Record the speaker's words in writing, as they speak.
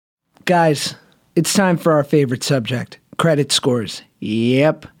Guys, it's time for our favorite subject, credit scores.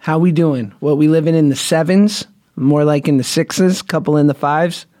 Yep. How we doing? What, we living in the sevens? More like in the sixes? Couple in the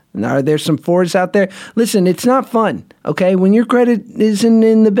fives? Are there some fours out there? Listen, it's not fun, okay? When your credit isn't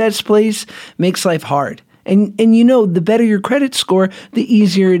in the best place, makes life hard. And you know, the better your credit score, the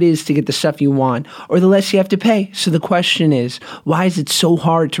easier it is to get the stuff you want, or the less you have to pay. So the question is, why is it so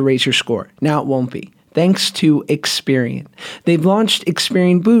hard to raise your score? Now it won't be. Thanks to Experian. They've launched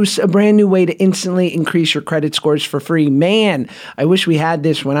Experian Boost, a brand new way to instantly increase your credit scores for free. Man, I wish we had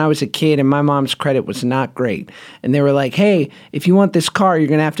this when I was a kid and my mom's credit was not great. And they were like, hey, if you want this car, you're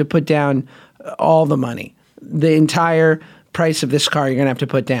going to have to put down all the money. The entire price of this car you're going to have to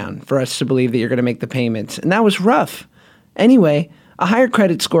put down for us to believe that you're going to make the payments. And that was rough. Anyway, a higher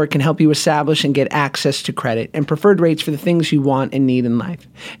credit score can help you establish and get access to credit and preferred rates for the things you want and need in life.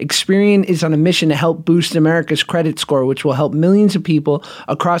 Experian is on a mission to help boost America's credit score, which will help millions of people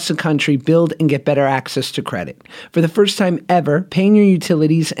across the country build and get better access to credit. For the first time ever, paying your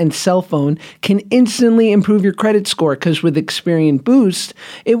utilities and cell phone can instantly improve your credit score because with Experian Boost,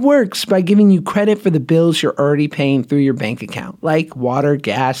 it works by giving you credit for the bills you're already paying through your bank account, like water,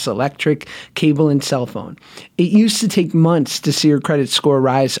 gas, electric, cable, and cell phone. It used to take months to see your credit score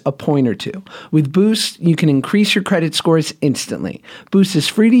rise a point or two. With Boost, you can increase your credit scores instantly. Boost is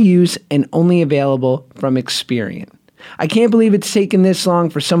free to use and only available from Experian. I can't believe it's taken this long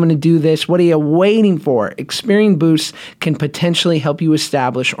for someone to do this. What are you waiting for? Experian Boost can potentially help you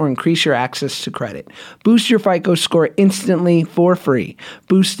establish or increase your access to credit. Boost your FICO score instantly for free.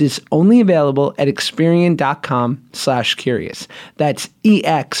 Boost is only available at Experian.com/curious. That's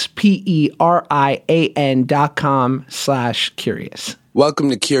EXPERIAN.com/curious. Welcome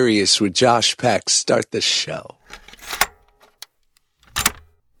to Curious with Josh Peck. Start the show.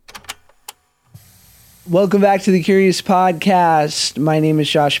 Welcome back to the Curious Podcast. My name is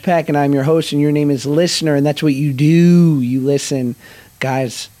Josh Peck, and I'm your host, and your name is Listener, and that's what you do. You listen.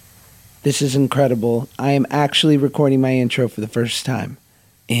 Guys, this is incredible. I am actually recording my intro for the first time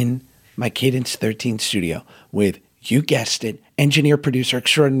in my Cadence 13 studio with, you guessed it, engineer, producer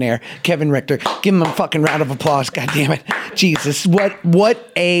extraordinaire, Kevin Richter. Give him a fucking round of applause. God damn it. Jesus,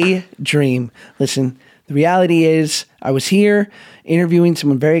 what a dream. Listen, the reality is I was here interviewing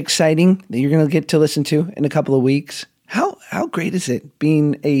someone very exciting that you're going to get to listen to in a couple of weeks. How great is it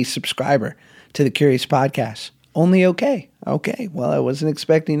being a subscriber to the Curious Podcast? Only okay. Okay. Well, I wasn't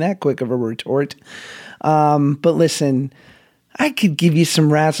expecting that quick of a retort. But listen, I could give you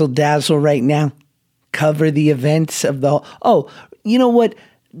some razzle dazzle right now. Cover the events of the... Oh, you know what?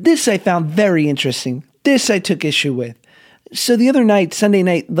 This I found very interesting. This I took issue with. So the other night, Sunday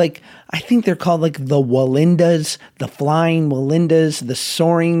night, I think they're called the Wallendas, the Flying Wallendas, the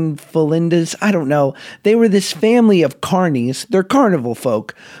Soaring Felindas. I don't know. They were this family of carnies. They're carnival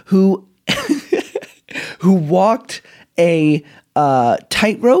folk who who walked a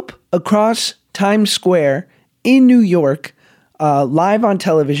tightrope across Times Square in New York, live on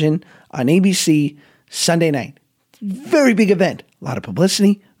television on ABC Sunday night. Very big event. A lot of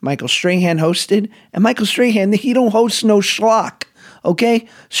publicity. Michael Strahan hosted. And Michael Strahan, he don't host no schlock. Okay?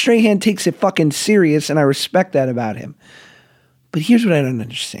 Strahan takes it fucking serious, and I respect that about him. But here's what I don't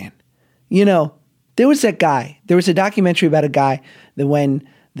understand. You know, there was that guy. There was a documentary about a guy that when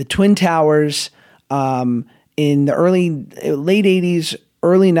the Twin Towers in the late 80s,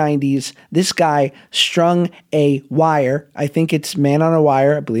 early 90s, this guy strung a wire. I think it's Man on a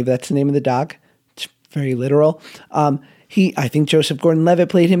Wire. I believe that's the name of the doc. It's very literal. I think Joseph Gordon-Levitt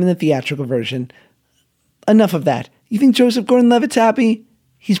played him in the theatrical version. Enough of that. You think Joseph Gordon-Levitt's happy?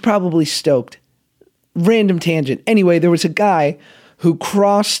 He's probably stoked. Random tangent. Anyway, there was a guy who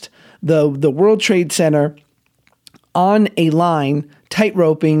crossed the World Trade Center on a line,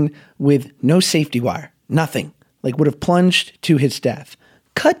 tight-roping with no safety wire. Nothing. Would have plunged to his death.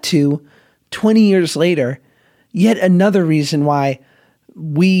 Cut to 20 years later, yet another reason why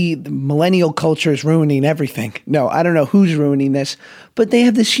the millennial culture is ruining everything. No, I don't know who's ruining this, but they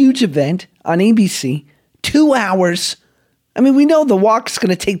have this huge event on ABC, 2 hours. I mean, we know the walk's going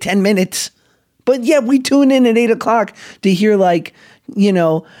to take 10 minutes, but yet we tune in at 8 o'clock to hear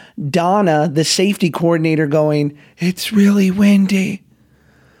Donna, the safety coordinator going, "It's really windy.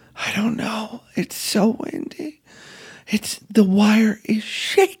 I don't know. It's so windy. The wire is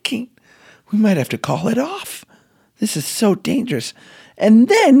shaking. We might have to call it off. This is so dangerous." And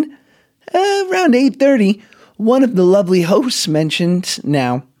then around 8:30, one of the lovely hosts mentions,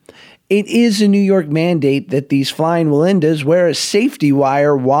 now, it is a New York mandate that these Flying Wallendas wear a safety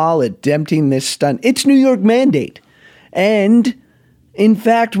wire while attempting this stunt. It's New York mandate. And In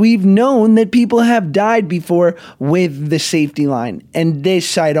fact, we've known that people have died before with the safety line, and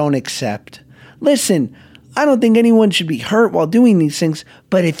this I don't accept. Listen, I don't think anyone should be hurt while doing these things,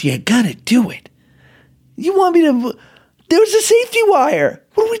 but if you're gonna do it, you want me to... There's a safety wire.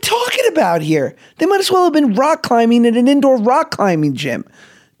 What are we talking about here? They might as well have been rock climbing at an indoor rock climbing gym.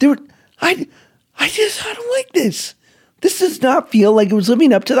 I don't like this. This does not feel like it was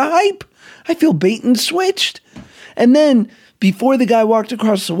living up to the hype. I feel bait and switched. And then, before the guy walked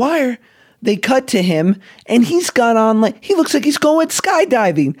across the wire, they cut to him, and he's got on, he looks like he's going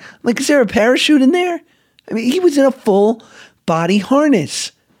skydiving. Is there a parachute in there? I mean, he was in a full body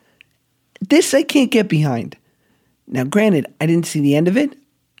harness. This I can't get behind. Now, granted, I didn't see the end of it.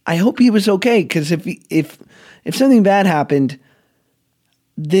 I hope he was okay, because if something bad happened,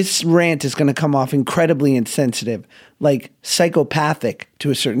 this rant is going to come off incredibly insensitive, psychopathic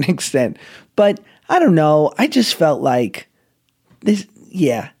to a certain extent. But I don't know. I just felt like this.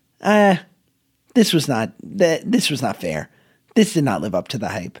 Yeah, this was not fair. This did not live up to the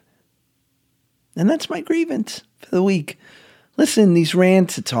hype, and that's my grievance for the week. Listen, these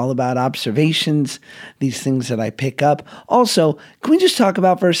rants, it's all about observations, these things that I pick up. Also, can we just talk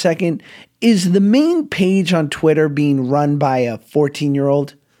about for a second, is the main page on Twitter being run by a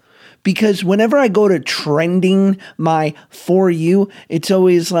 14-year-old? Because whenever I go to trending my For You, it's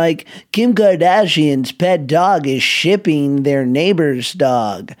always like, Kim Kardashian's pet dog is shipping their neighbor's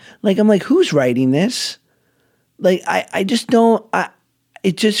dog. I'm like, who's writing this? I just don't,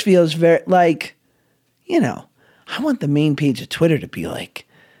 it just feels very, I want the main page of Twitter to be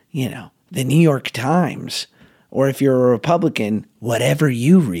the New York Times, or if you're a Republican, whatever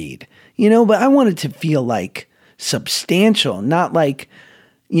you read, but I want it to feel substantial, not some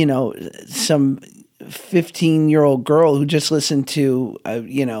 15-year-old girl who just listened to, a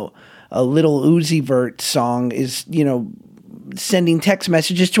Little Uzi Vert song is, sending text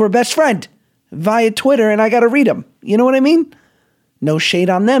messages to her best friend via Twitter, and I got to read them. You know what I mean? No shade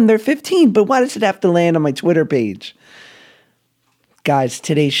on them. They're 15, but why does it have to land on my Twitter page? Guys,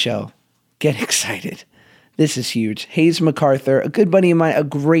 today's show, get excited. This is huge. Hayes MacArthur, a good buddy of mine, a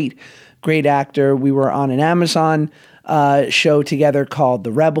great, great actor. We were on an Amazon show together called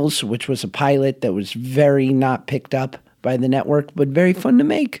The Rebels, which was a pilot that was very not picked up by the network, but very fun to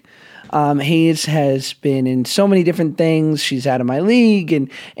make. Hayes has been in so many different things. She's Out of My League and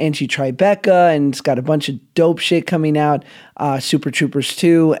she Tribeca, and it's got a bunch of dope shit coming out. Super Troopers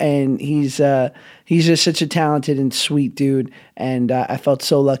 2, and he's just such a talented and sweet dude. And I felt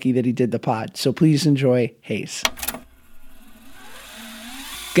so lucky that he did the pod. So please enjoy Hayes.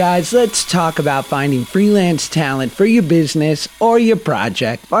 Guys, let's talk about finding freelance talent for your business or your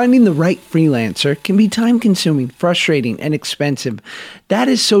project. Finding the right freelancer can be time-consuming, frustrating, and expensive. That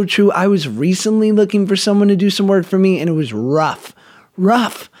is so true. I was recently looking for someone to do some work for me, and it was rough.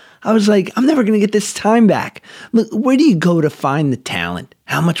 I was like, I'm never going to get this time back. Look, where do you go to find the talent?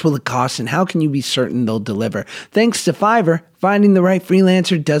 How much will it cost, and how can you be certain they'll deliver? Thanks to Fiverr, finding the right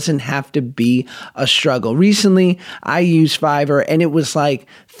freelancer doesn't have to be a struggle. Recently, I used Fiverr, and it was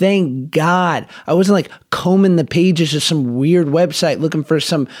thank God. I wasn't combing the pages of some weird website looking for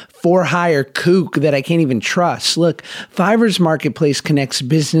some for-hire kook that I can't even trust. Look, Fiverr's marketplace connects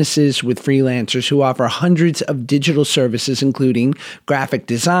businesses with freelancers who offer hundreds of digital services, including graphic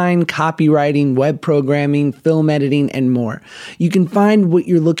design, copywriting, web programming, film editing, and more. You can find what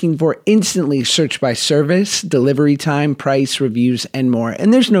you're looking for instantly. Search by service, delivery time, price, reviews, and more.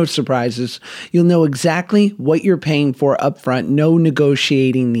 And there's no surprises. You'll know exactly what you're paying for upfront. No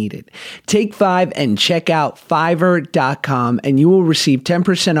negotiating needed. Take 5 and check out Fiverr.com, and you will receive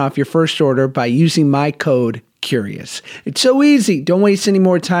 10% off your first order by using my code CURIOUS. It's so easy. Don't waste any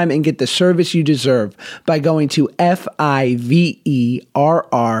more time and get the service you deserve by going to Fiverr.com,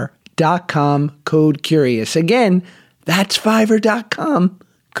 code CURIOUS. Again, that's Fiverr.com,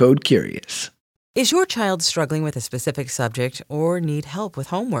 code CURIOUS. Is your child struggling with a specific subject or need help with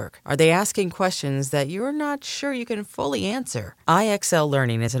homework? Are they asking questions that you're not sure you can fully answer? IXL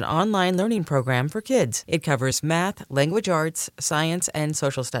Learning is an online learning program for kids. It covers math, language arts, science, and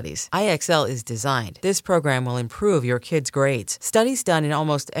social studies. IXL is designed. This program will improve your kids' grades. Studies done in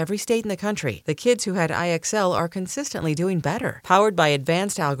almost every state in the country. The kids who had IXL are consistently doing better. Powered by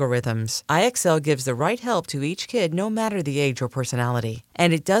advanced algorithms, IXL gives the right help to each kid no matter the age or personality.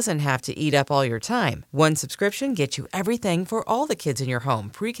 And it doesn't have to eat up all your time. One subscription gets you everything for all the kids in your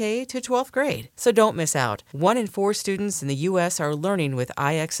home, pre-K to 12th grade. So don't miss out. 1 in 4 students in the U.S. are learning with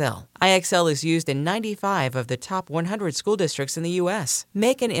IXL. IXL is used in 95 of the top 100 school districts in the U.S.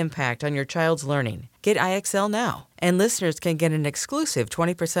 Make an impact on your child's learning Get IXL now. And listeners can get an exclusive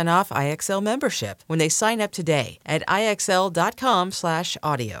 20% off IXL membership when they sign up today at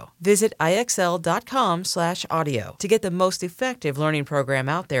IXL.com/audio. Visit IXL.com/audio to get the most effective learning program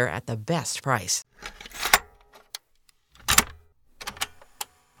out there at the best price.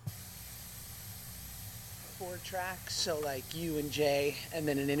 Four tracks, so like you and Jay, and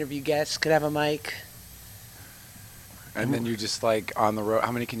then an interview guest could have a mic. And then you just like on the road.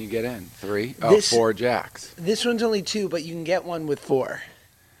 How many can you get in? 3? Oh, 4 jacks. This one's only 2, but you can get one with 4.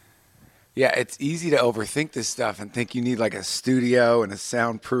 Yeah, it's easy to overthink this stuff and think you need like a studio and a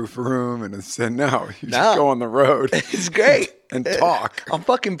soundproof room and no, you just go on the road. It's great. And talk. I'm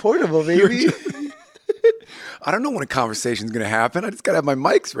fucking portable, baby. I don't know when a conversation's going to happen. I just got to have my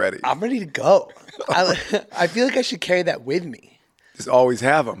mics ready. I'm ready to go. I feel like I should carry that with me. Just always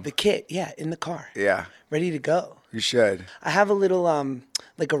have them. The kit, yeah, in the car. Yeah. Ready to go. You should. I have a little,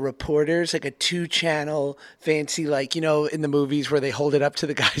 like a reporter's, like a 2-channel fancy, like, you know, in the movies where they hold it up to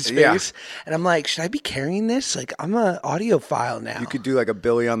the guy's face. And I'm like, should I be carrying this? Like, I'm an audiophile now. You could do like a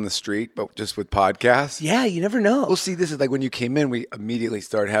Billy on the Street, but just with podcasts. Yeah, you never know. Well, see, this is like when you came in, we immediately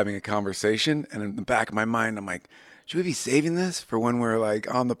started having a conversation. And in the back of my mind, I'm like, should we be saving this for when we're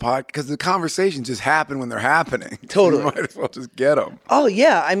like on the pod? Because the conversations just happen when they're happening. Totally. So you might as well just get them. Oh,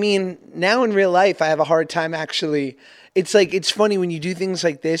 yeah. I mean, now in real life, I have a hard time actually. It's like, it's funny when you do things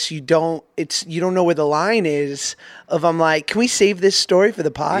like this, you don't know where the line is of, I'm like, can we save this story for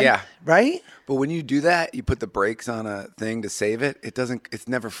the pod? Yeah. Right? But when you do that, you put the brakes on a thing to save it. It's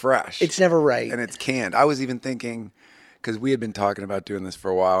never fresh. It's never right. And it's canned. I was even thinking, because we had been talking about doing this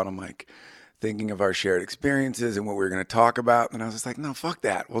for a while, and I'm like, thinking of our shared experiences and what we were going to talk about. And I was just like, no, fuck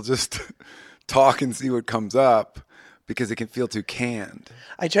that. We'll just talk and see what comes up because it can feel too canned.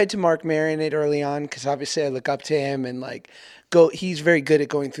 I tried to Mark Maron it early on because obviously I look up to him and like he's very good at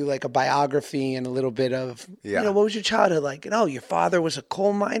going through like a biography and a little bit of, you know, what was your childhood like? And, oh, your father was a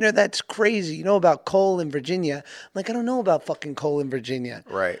coal miner? That's crazy. You know about coal in Virginia? I'm like, I don't know about fucking coal in Virginia.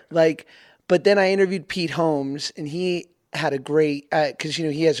 Right. Like, but then I interviewed Pete Holmes and he had a great, because, you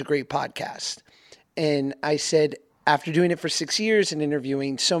know, he has a great podcast. And I said, after doing it for 6 years and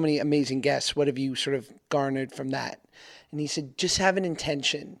interviewing so many amazing guests, what have you sort of garnered from that? And he said, just have an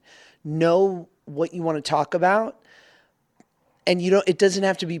intention. Know what you want to talk about. And it doesn't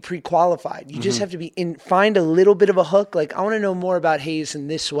have to be pre-qualified. You just have to find a little bit of a hook. Like, I want to know more about Hayes in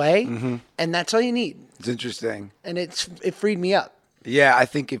this way. And that's all you need. It's interesting. And it freed me up. Yeah, I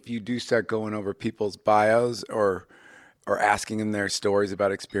think if you do start going over people's bios or asking them their stories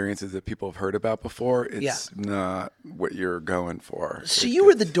about experiences that people have heard about before, it's not what you're going for. So you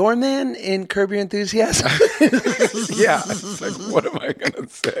were the doorman in Curb Your Enthusiasm? Yeah. It's like, what am I going to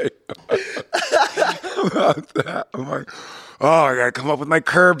say about that? I'm like, oh, I got to come up with my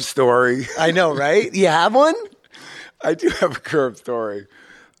Curb story. I know, right? You have one? I do have a Curb story.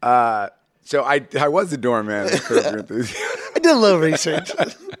 So I was the doorman in Curb Your Enthusiasm. I did a little research.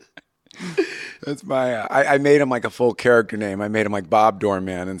 That's my. I made him like a full character name. I made him like Bob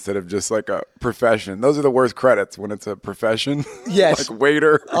Doorman instead of just like a profession. Those are the worst credits when it's a profession. Yes, like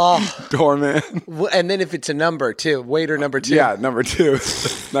waiter, doorman, and then if it's a number too, waiter number 2. Yeah, number 2.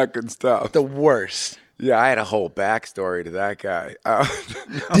 It's not good stuff. The worst. Yeah, I had a whole backstory to that guy. No,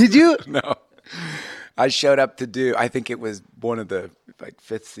 did you? No, I showed up to do. I think it was one of the like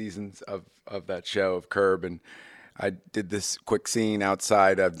 5th seasons of that show of Curb, and I did this quick scene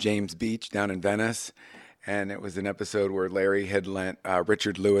outside of James Beach down in Venice, and it was an episode where Larry had lent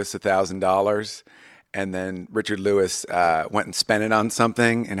Richard Lewis $1,000, and then Richard Lewis went and spent it on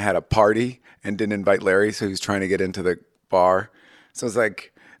something and had a party and didn't invite Larry, so he was trying to get into the bar. So it's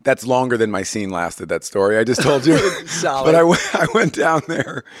like, that's longer than my scene lasted, that story I just told you. Solid. But I went down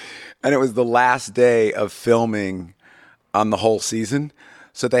there, and it was the last day of filming on the whole season,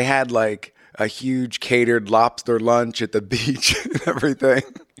 so they had like a huge catered lobster lunch at the beach and everything.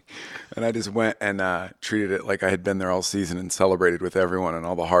 And I just went and treated it like I had been there all season and celebrated with everyone and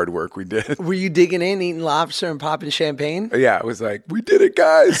all the hard work we did. Were you digging in, eating lobster and popping champagne? Yeah, it was like, we did it,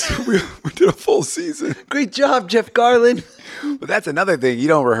 guys. we did a full season. Great job, Jeff Garlin. But that's another thing. You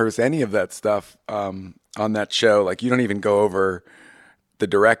don't rehearse any of that stuff on that show. Like, you don't even go over the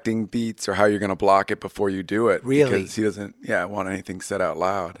directing beats or how you're going to block it before you do it. Really? Because he doesn't want anything said out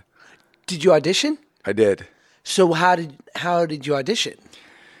loud. Did you audition? I did. So how did you audition?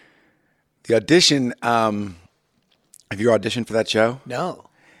 The audition, have you auditioned for that show? No.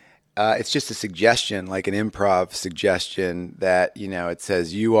 It's just a suggestion, like an improv suggestion that, it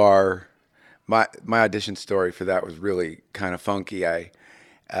says you are, my audition story for that was really kind of funky.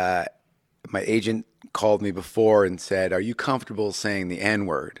 My agent called me before and said, are you comfortable saying the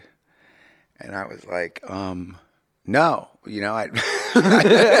N-word? And I was like, no, I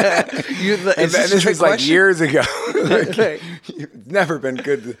Is this a this trick is like question? years ago. Like, it's never been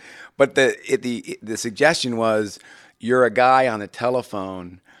good. But the suggestion was, you're a guy on the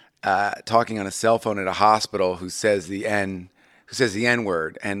telephone talking on a cell phone at a hospital who says the N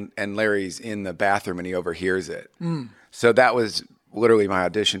word, and Larry's in the bathroom and he overhears it. So that was literally my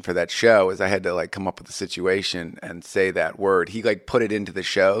audition for that show. Is I had to like come up with a situation and say that word. He like put it into the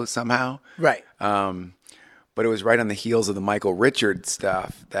show somehow. Right. But it was right on the heels of the Michael Richards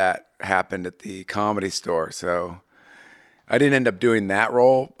stuff that happened at the Comedy Store. So I didn't end up doing that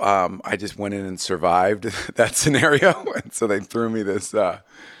role. I just went in and survived that scenario. And so they threw me this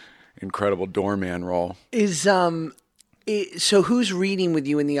incredible doorman role. So who's reading with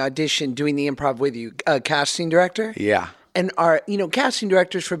you in the audition, doing the improv with you? Casting director? Yeah. And casting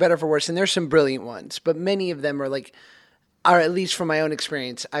directors, for better or for worse, and there's some brilliant ones, but many of them are at least from my own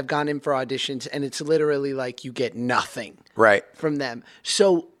experience, I've gone in for auditions and it's literally like you get nothing Right. from them.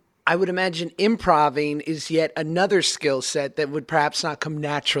 So I would imagine improving is yet another skill set that would perhaps not come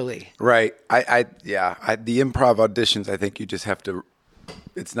naturally. Right. The improv auditions, I think you just have to,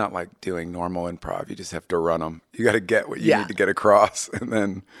 it's not like doing normal improv. You just have to run them. You got to get what you need to get across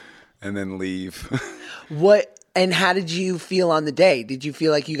and then leave. And how did you feel on the day? Did you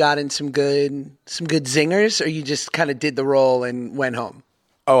feel like you got in some good zingers, or you just kind of did the role and went home?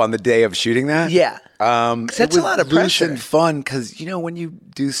 Oh, on the day of shooting that? Yeah. 'Cause that's a lot of pressure. And fun because, when you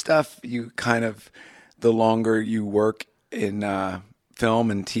do stuff, you kind of, the longer you work in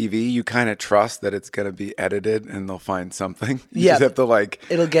film and TV, you kind of trust that it's going to be edited and they'll find something. You just have to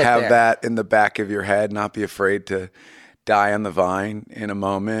it'll get have there. that in the back of your head, not be afraid to die on the vine in a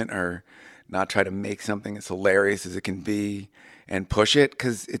moment, or not try to make something as hilarious as it can be and push it,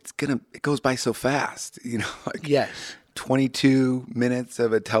 because it goes by so fast, Yes. 22 minutes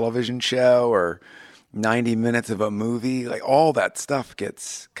of a television show or 90 minutes of a movie, like all that stuff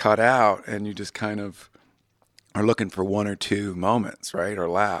gets cut out and you just kind of are looking for one or two moments, right? Or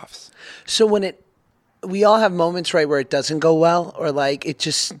laughs. So we all have moments, right, where it doesn't go well, or it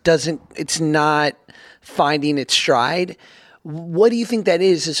just doesn't, it's not finding its stride. What do you think that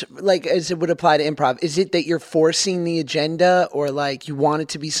is as it would apply to improv? Is it that you're forcing the agenda, or you want it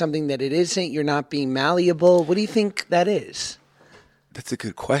to be something that it isn't? You're not being malleable? What do you think that is? That's a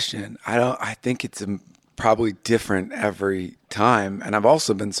good question. I think it's probably different every time. And I've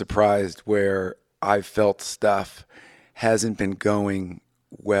also been surprised where I've felt stuff hasn't been going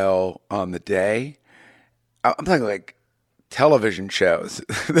well on the day. I'm talking like television shows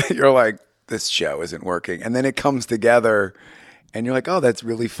that you're like, this show isn't working. And then it comes together and you're like, oh, that's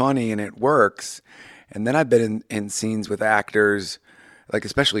really funny and it works. And then I've been in scenes with actors, like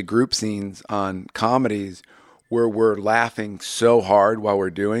especially group scenes on comedies, where we're laughing so hard while we're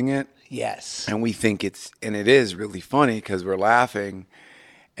doing it. Yes. And we think it is really funny because we're laughing.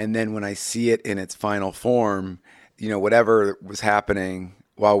 And then when I see it in its final form, whatever was happening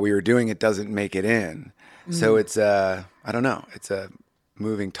while we were doing it doesn't make it in. So it's I don't know, it's a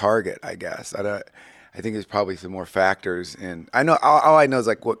moving target, I guess. I think there's probably some more factors in. I know all I know is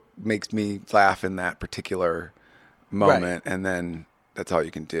what makes me laugh in that particular moment, and then that's all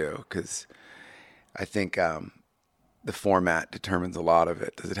you can do, because I think the format determines a lot of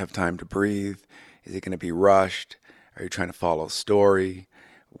it. Does it have time to breathe? Is it going to be rushed? Are you trying to follow a story?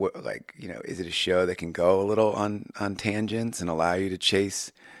 Is it a show that can go a little on tangents and allow you to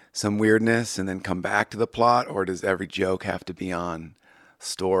chase some weirdness and then come back to the plot, or does every joke have to be on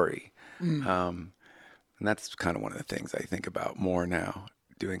story? And that's kind of one of the things I think about more now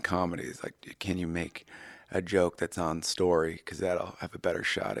doing comedies. Can you make a joke that's on story? Because that'll have a better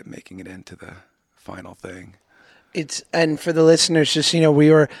shot at making it into the final thing. And for the listeners, just,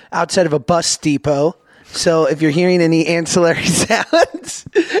 we were outside of a bus depot. So if you're hearing any ancillary sounds,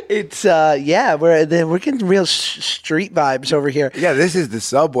 it's, we're getting real street vibes over here. Yeah, this is the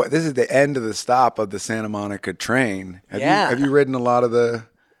subway. This is the end of the stop of the Santa Monica train. Have you ridden a lot of the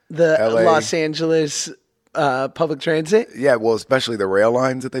LA? Los Angeles public transit? Yeah, well, especially the rail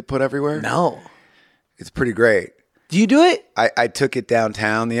lines that they put everywhere. No. It's pretty great. Do you do it? I took it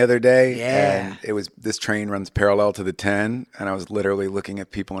downtown the other day, Yeah. and this train runs parallel to the 10, and I was literally looking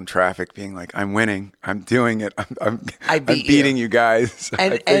at people in traffic being like, I'm winning. I'm doing it. I'm beating you guys.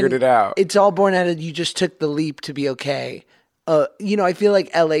 I figured it out. It's all born out of you just took the leap to be okay. I feel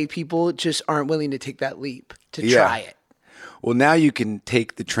like LA people just aren't willing to take that leap to try it. Well, now you can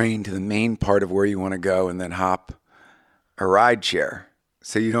take the train to the main part of where you want to go and then hop a ride share.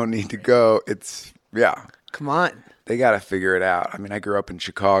 So you don't need to go. Come on. They got to figure it out. I mean, I grew up in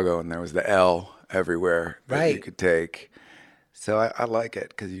Chicago and there was the L everywhere that you could take. So I like it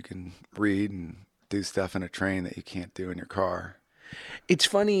because you can read and do stuff in a train that you can't do in your car. It's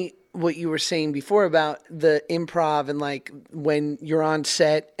funny what you were saying before about the improv and like when you're on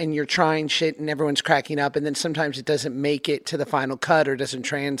set and you're trying shit and everyone's cracking up and then sometimes it doesn't make it to the final cut or doesn't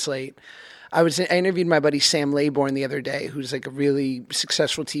translate. I interviewed my buddy Sam Laybourne the other day, who's like a really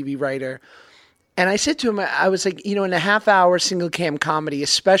successful TV writer. And I said to him, I was like, in a half-hour single cam comedy,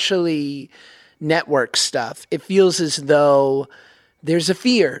 especially network stuff, it feels as though there's a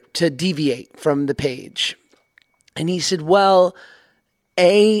fear to deviate from the page. And he said, well,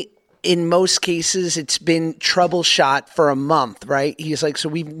 in most cases, it's been troubleshot for a month, right? He's like, so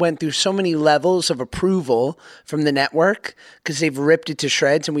we went through so many levels of approval from the network because they've ripped it to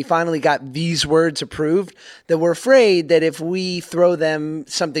shreds. And we finally got these words approved that we're afraid that if we throw them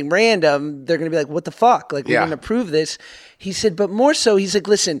something random, they're going to be like, what the fuck? Like, we didn't approve this. He said, but more so, he's like,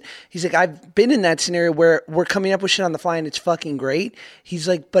 listen, he's like, I've been in that scenario where we're coming up with shit on the fly and it's fucking great. He's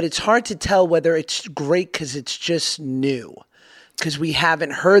like, but it's hard to tell whether it's great because it's just new. Because we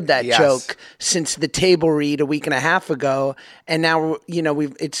haven't heard that joke since the table read a week and a half ago, and now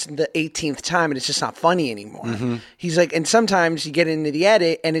it's the 18th time, and it's just not funny anymore. Mm-hmm. He's like, and sometimes you get into the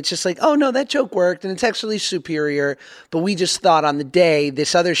edit, and it's just like, oh no, that joke worked, and it's actually superior. But we just thought on the day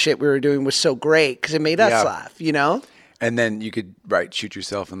this other shit we were doing was so great because it made us laugh, And then you could shoot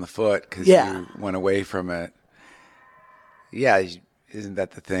yourself in the foot because you went away from it. Yeah. Isn't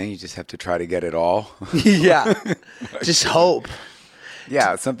that the thing? You just have to try to get it all. Yeah. Just hope.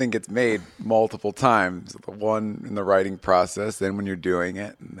 Yeah, something gets made multiple times. One in the writing process, then when you're doing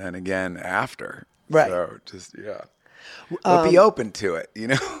it, and then again after. Right. So just, but be open to it,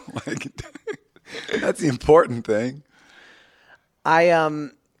 Like, that's the important thing. I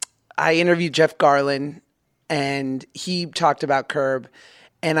interviewed Jeff Garlin, and he talked about Curb,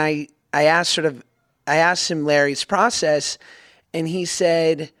 and I asked him Larry's process, and he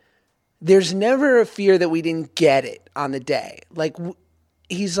said, there's never a fear that we didn't get it on the day. Like,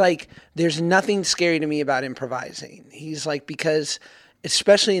 he's like, there's nothing scary to me about improvising. He's like, because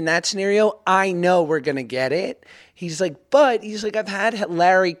especially in that scenario, I know we're going to get it. He's like, I've had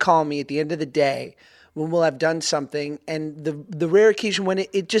Larry call me at the end of the day when we'll have done something, and the rare occasion when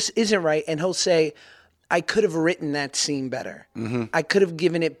it just isn't right, and he'll say, I could have written that scene better. Mm-hmm. I could have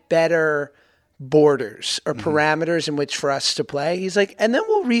given it better borders or parameters in which for us to play. He's like, and then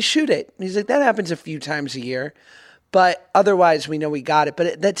we'll reshoot it. He's like, that happens a few times a year, but otherwise we know we got it.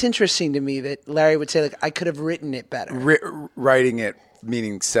 But that's interesting to me that Larry would say, like, I could have written it better. Writing it,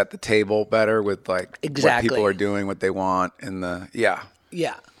 meaning set the table better with like exactly what people are doing, what they want, and yeah.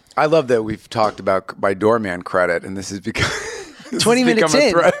 I love that we've talked about my doorman credit, and this is because 20 minutes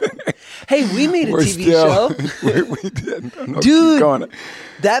in. Hey, we made a TV show. We did. Dude,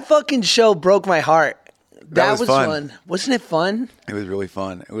 that fucking show broke my heart. That was fun. Wasn't it fun? It was really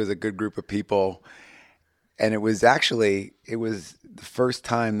fun. It was a good group of people. And it was the first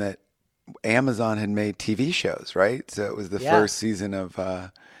time that Amazon had made TV shows, right? So it was the first season of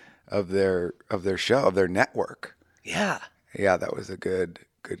their show, of their network. Yeah. Yeah, that was a good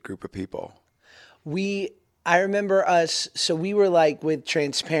group of people. I remember us, so we were like with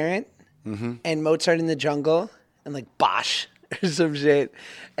Transparent and Mozart in the Jungle and like Bosch or some shit.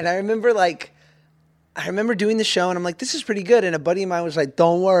 And I remember doing the show and I'm like, this is pretty good. And a buddy of mine was like,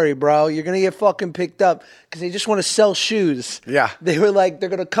 don't worry, bro. You're going to get fucking picked up because they just want to sell shoes. Yeah. They were like, they're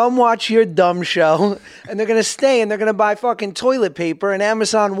going to come watch your dumb show and they're going to stay and they're going to buy fucking toilet paper and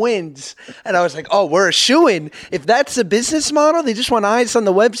Amazon wins. And I was like, oh, we're a shoo-in. If that's the business model, they just want eyes on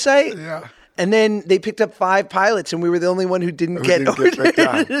the website. Yeah. And then they picked up 5 pilots, and we were the only one who didn't get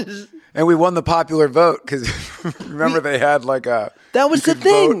ordered. And we won the popular vote because remember they had like a that was the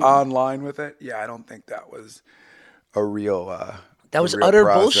thing vote online with it. Yeah, I don't think that was a real. That was utter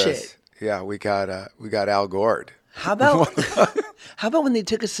bullshit. Yeah, we got Al Gore. How about when they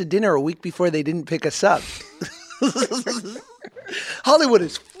took us to dinner a week before they didn't pick us up? Hollywood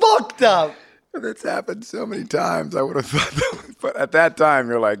is fucked up. That's happened so many times. I would have thought that, but at that time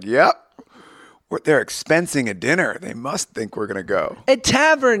you're like, yep. They're expensing a dinner. They must think we're going to go. A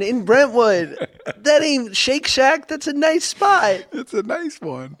tavern in Brentwood. That ain't Shake Shack. That's a nice spot. It's a nice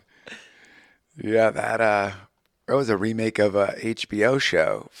one. Yeah, that was a remake of a HBO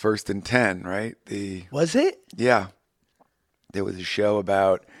show, First and 10, right? Was it? Yeah. There was a show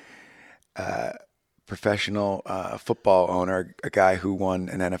about professional football owner, a guy who won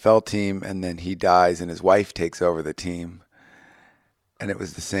an NFL team, and then he dies and his wife takes over the team. And it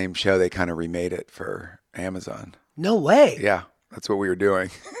was the same show. They kind of remade it for Amazon. No way. Yeah, that's what we were doing.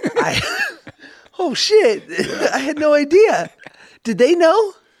 Oh, shit. Yeah. I had no idea. Did they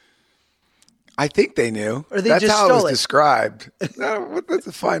know? I think they knew. Or they That's just how it stole was it. described. No, that's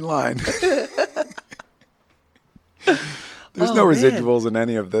a fine line. There's no man. residuals in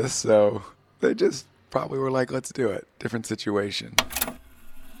any of this, so they just probably were like, let's do it. Different situation.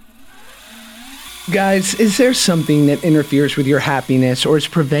 Guys, is there something that interferes with your happiness or is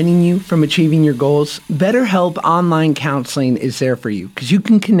preventing you from achieving your goals? BetterHelp Online Counseling is there for you because you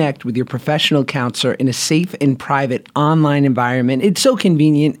can connect with your professional counselor in a safe and private online environment. It's so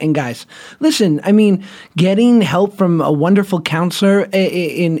convenient. And guys, listen, I mean, getting help from a wonderful counselor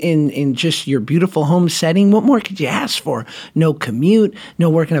in just your beautiful home setting, what more could you ask for? No commute, no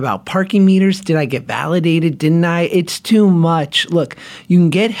working about parking meters. Did I get validated? Didn't I? It's too much. Look, you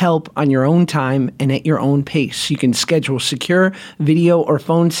can get help on your own time and at your own pace. You can schedule secure video or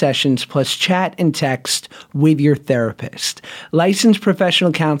phone sessions plus chat and text with your therapist. Licensed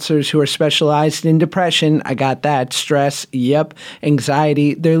professional counselors who are specialized in depression, I got that, stress, yep,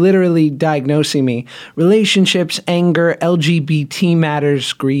 anxiety, they're literally diagnosing me, relationships, anger, LGBT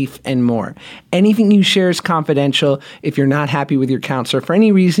matters, grief, and more. Anything you share is confidential. If you're not happy with your counselor for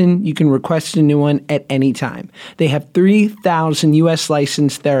any reason, you can request a new one at any time. They have 3,000 U.S.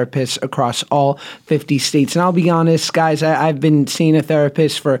 licensed therapists across all 50 states. And I'll be honest, guys, I've been seeing a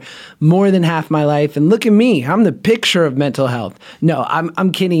therapist for more than half my life. And look at me, I'm the picture of mental health. No,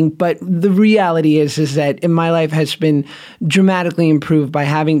 I'm kidding. But the reality is that in my life has been dramatically improved by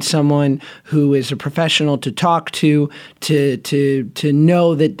having someone who is a professional to talk to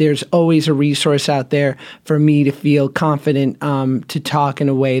know that there's always a resource out there for me to feel confident to talk in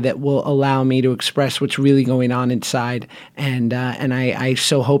a way that will allow me to express what's really going on inside. And I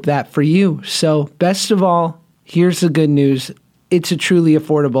so hope that for you. So best of all, here's the good news. It's a truly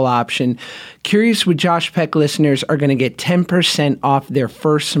affordable option. Curious with Josh Peck listeners are going to get 10% off their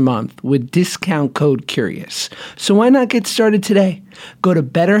first month with discount code CURIOUS. So why not get started today? Go to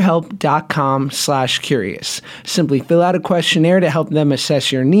betterhelp.com/curious. Simply fill out a questionnaire to help them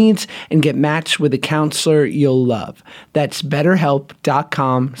assess your needs and get matched with a counselor you'll love. That's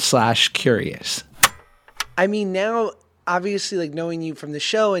betterhelp.com/curious. I mean, now, obviously, like knowing you from the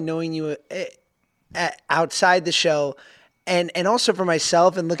show and knowing you outside the show, and also for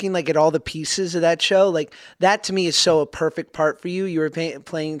myself and looking like at all the pieces of that show, like that to me is so a perfect part for you. You were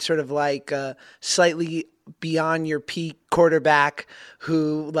playing sort of like slightly beyond your peak quarterback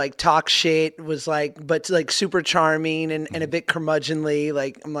who like talks shit, was like, but like super charming and a bit curmudgeonly.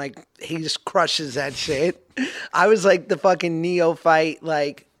 Like, I'm like, he just crushes that shit. I was like the fucking neophyte,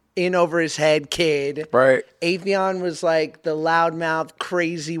 like in over his head kid. Right. Avion was like the loudmouth,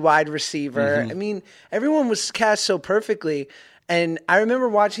 crazy wide receiver. I mean, everyone was cast so perfectly. And I remember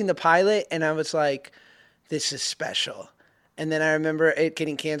watching the pilot and I was like, this is special. And then I remember it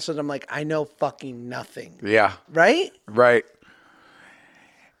getting canceled. I'm like, I know fucking nothing. Yeah. Right? Right.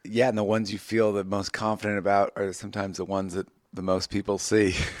 Yeah, and the ones you feel the most confident about are sometimes the ones that the most people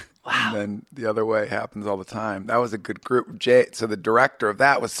see. Wow. And then the other way happens all the time. That was a good group. Jay, so the director of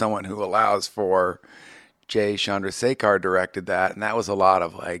that was someone who allows for Jay Chandrasekhar directed that. And that was a lot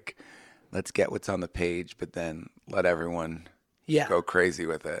of like, let's get what's on the page, but then let everyone go crazy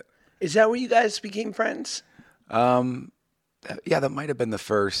with it. Is that where you guys became friends? Yeah, that might have been the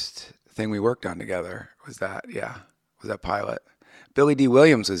first thing we worked on together. Was that pilot. Billy D.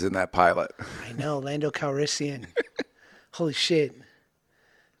 Williams was in that pilot. I know, Lando Calrissian. Holy shit.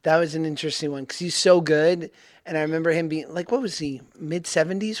 That was an interesting one because he's so good. And I remember him being like, what was he,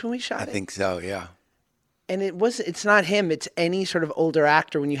 mid-70s when we shot it? I think so, yeah. And it's not him. It's any sort of older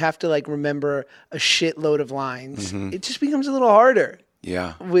actor. When you have to like remember a shitload of lines, it just becomes a little harder.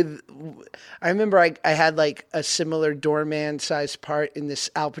 Yeah. I remember I had like a similar doorman-sized part in this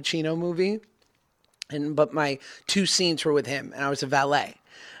Al Pacino movie, but my two scenes were with him, and I was a valet.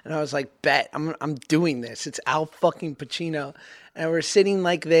 And I was like, bet, I'm doing this. It's Al fucking Pacino. And we're sitting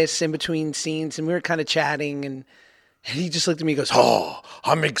like this in between scenes, and we were kind of chatting, and he just looked at me and goes, oh,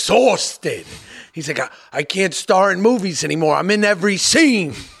 I'm exhausted. He's like, I can't star in movies anymore. I'm in every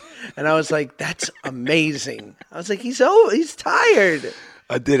scene. And I was like, that's amazing. I was like, he's tired.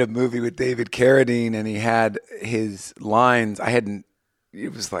 I did a movie with David Carradine, and he had his lines.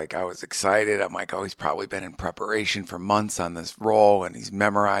 It was like, I was excited. I'm like, oh, he's probably been in preparation for months on this role, and he's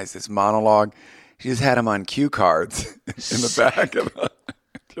memorized this monologue. He just had him on cue cards in the back of the.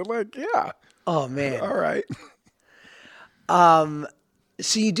 You're like, yeah. Oh, man. All right.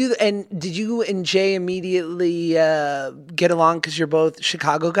 So you do, and did you and Jay immediately get along because you're both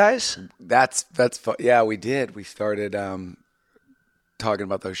Chicago guys? That's fun. Yeah, we did. We started talking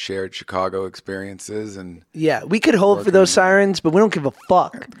about those shared Chicago experiences, and yeah, we could hold for those sirens, but we don't give a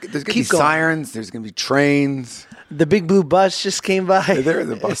fuck. There's gonna be sirens. There's gonna be trains. The big blue bus just came by. They're in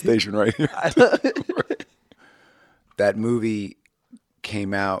the bus station right here. That movie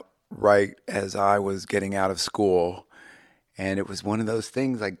came out right as I was getting out of school. And it was one of those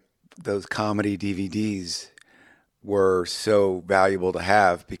things, like those comedy DVDs were so valuable to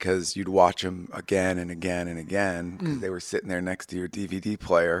have because you'd watch them again and again and again because they were sitting there next to your DVD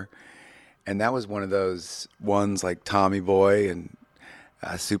player. And that was one of those ones like Tommy Boy and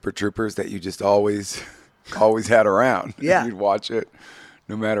Super Troopers that you just always had around. Yeah. You'd watch it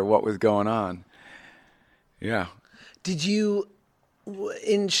no matter what was going on. Yeah. Did you,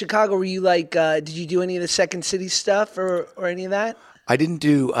 in Chicago, were you like, did you do any of the Second City stuff or any of that? I didn't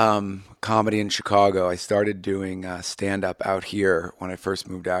do comedy in Chicago. I started doing stand-up out here when I first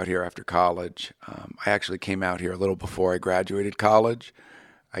moved out here after college. I actually came out here a little before I graduated college.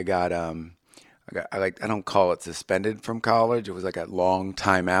 I don't call it suspended from college. It was like a long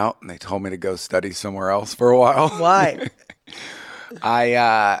time out, and they told me to go study somewhere else for a while. Why?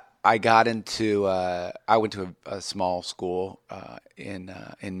 I went to a small school in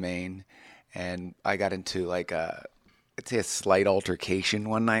Maine, and I got into like I'd say a slight altercation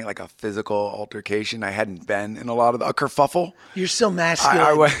one night, like a physical altercation. I hadn't been in a kerfuffle. You're so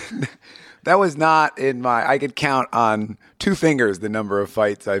masculine. That was not in I could count on two fingers the number of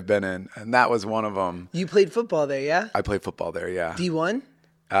fights I've been in, and that was one of them. You played football there, yeah? I played football there, yeah. D1?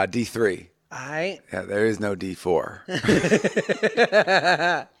 D3. All right. Yeah, there is no D4.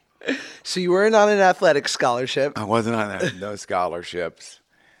 So you weren't on an athletic scholarship. I wasn't on that, no scholarships.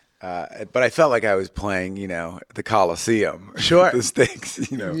 But I felt like I was playing, the Coliseum. Sure. The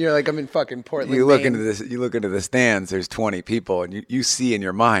stakes, You're like, I'm in fucking Portland, You look Maine. you look into the stands, there's 20 people, and you see in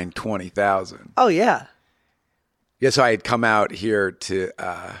your mind 20,000. Oh, yeah. Yeah, so I had come out here to...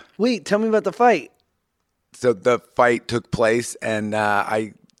 Wait, tell me about the fight. So the fight took place, and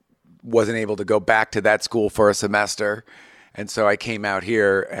I wasn't able to go back to that school for a semester. And so I came out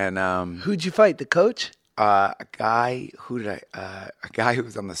here, and... Who'd you fight, the coach? a guy who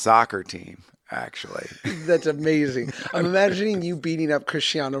was on the soccer team, actually. That's amazing. I'm imagining you beating up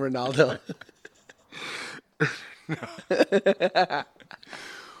Cristiano Ronaldo.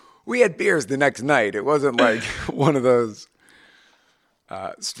 We had beers the next night. It wasn't like one of those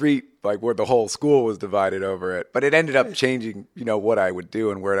street, like where the whole school was divided over it. But it ended up changing, what I would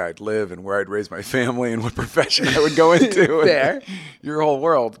do and where I'd live and where I'd raise my family and what profession I would go into. Fair. Your whole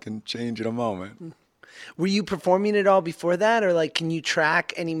world can change in a moment. Were you performing at all before that? Or like, can you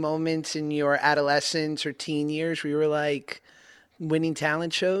track any moments in your adolescence or teen years where you were like winning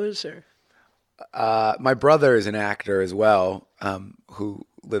talent shows? Or my brother is an actor as well, who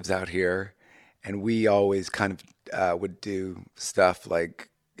lives out here. And we always kind of would do stuff like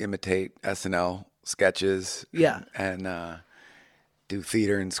imitate SNL sketches. Yeah. And do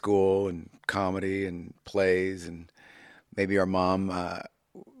theater in school and comedy and plays. And maybe our mom,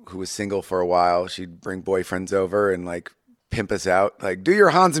 who was single for a while, she'd bring boyfriends over and like pimp us out. Like, do your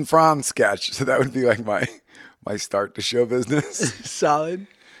Hans and Franz sketch. So that would be like my start to show business. Solid.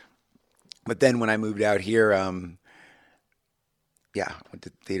 But then when I moved out here, went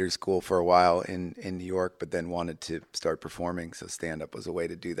to theater school for a while in New York, but then wanted to start performing. So stand-up was a way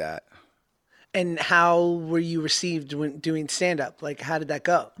to do that. And how were you received when doing stand-up? Like, how did that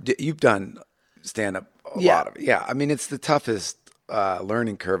go? You've done stand-up a lot of it. Yeah. I mean, it's the toughest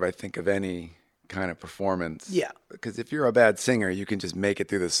learning curve, I think, of any kind of performance. Yeah. Because if you're a bad singer, you can just make it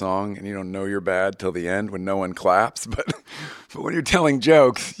through the song and you don't know you're bad till the end when no one claps. But when you're telling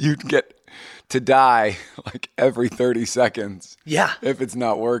jokes, you get to die like every 30 seconds. Yeah. If it's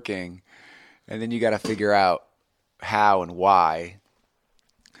not working. And then you got to figure out how and why.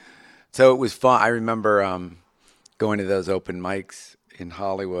 So it was fun. I remember going to those open mics in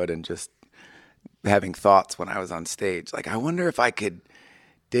Hollywood and just having thoughts when I was on stage. Like, I wonder if I could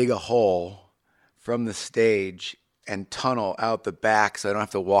dig a hole from the stage and tunnel out the back so I don't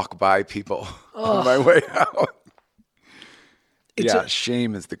have to walk by people on my way out.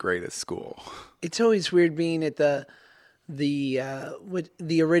 Shame is the greatest school. It's always weird being at the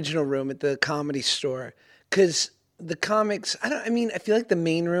original room at the Comedy Store, because the comics. I feel like the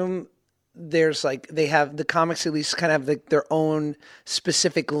main room. There's like they have the comics at least kind of have their own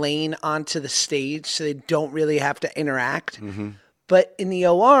specific lane onto the stage, so they don't really have to interact. Mm-hmm. But in the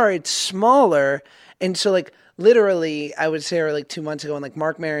OR, it's smaller, and so like literally, I would say, or like 2 months ago, and like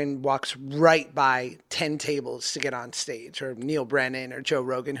Mark Maron walks right by 10 tables to get on stage, or Neil Brennan, or Joe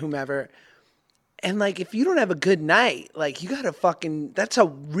Rogan, whomever. And like, if you don't have a good night, like you gotta that's a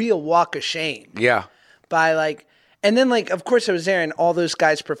real walk of shame. Yeah. By like. And then, like, of course, I was there, and all those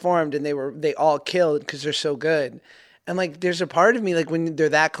guys performed, and they all killed because they're so good. And like, there's a part of me, like when they're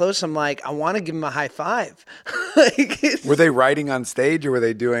that close, I'm like, I want to give them a high five. Like, Were they writing on stage or were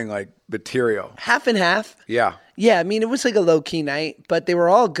they doing like material? half and half. Yeah. Yeah, I mean, it was like a low-key night, but they were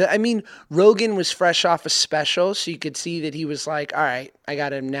all good. I mean, Rogan was fresh off a special, so you could see that he was like, all right, I got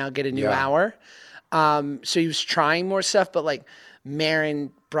to now get a new hour. So he was trying more stuff, but like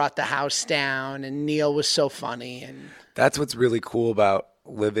Maron brought the house down and Neil was so funny. And That's what's really cool about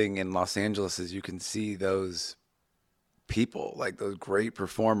living in Los Angeles is you can see those people, like those great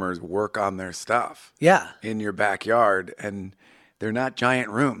performers, work on their stuff yeah, in your backyard. And they're not giant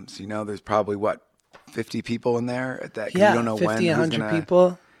rooms. You know, there's probably, 50 people in there at that? 'Cause yeah, you don't know 50, when, who's 100 gonna-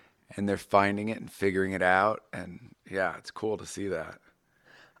 people. And they're finding it and figuring it out. And yeah, it's cool to see that.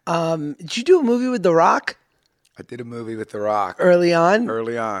 Did you do a movie with The Rock I did a movie with The Rock early on?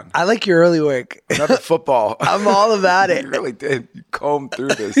 early on. I like your early work. Another football. I'm all about it. You really did. You combed through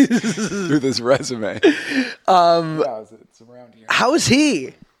this resume. It's around here. How was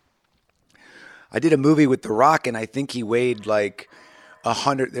he? I did a movie with The Rock, and I think he weighed like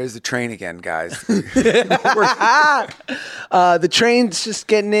 100. There's the train again, guys. The train's just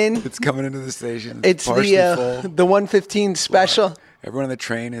getting in. It's coming into the station. It's partially the full. 115 special. Everyone on the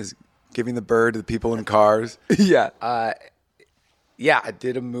train is giving the bird to the people in cars. Yeah. Yeah, I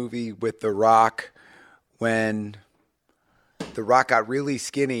did a movie with The Rock when The Rock got really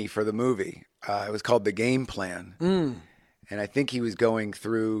skinny for the movie. It was called The Game Plan. And I think he was going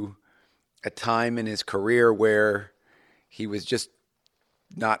through a time in his career where he was just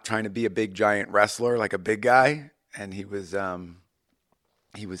not trying to be a big giant wrestler like a big guy. And he was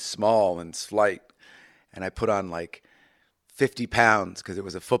small and slight. And I put on like 50 pounds because it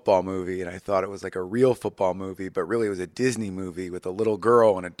was a football movie and I thought it was like a real football movie, but really it was a Disney movie with a little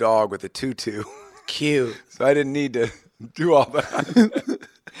girl and a dog with a tutu. Cute. So I didn't need to do all that.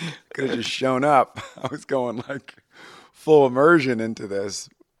 Could have just shown up. I was going like full immersion into this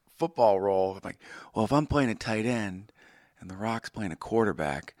football role. I'm like, well, if I'm playing a tight end and The Rock's playing a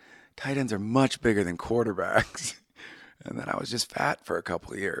quarterback, tight ends are much bigger than quarterbacks. And then I was just fat for a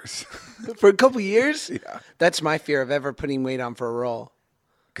couple of years. For a couple years? Yeah. That's my fear of ever putting weight on for a role.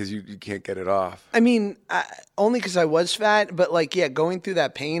 Because you can't get it off. I mean, only because I was fat, but like, yeah, going through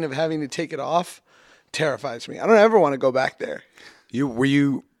that pain of having to take it off terrifies me. I don't ever want to go back there. Were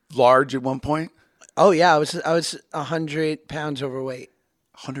you large at one point? Oh yeah, I was 100 pounds overweight.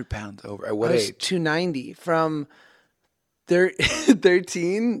 100 pounds over. At what I was age? 290 from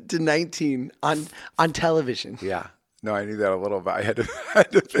 13 to 19 on television. Yeah. No, I knew that a little bit. I had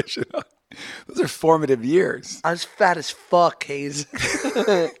to fish it up. Those are formative years. I was fat as fuck, Hayes.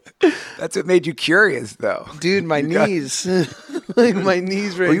 That's what made you curious, though. Dude, my knees. Like my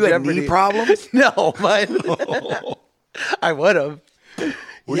knees were Oh, in you had jeopardy. knee problems? No, mine. I would have.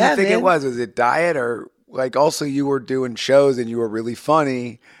 What do you think it was? Was it diet or like also you were doing shows and you were really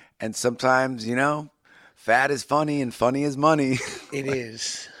funny and sometimes, fat is funny and funny is money. It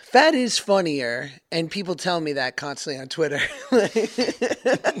is. Fat is funnier, and people tell me that constantly on Twitter.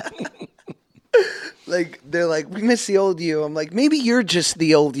 Like, they're like, we miss the old you. I'm like, maybe you're just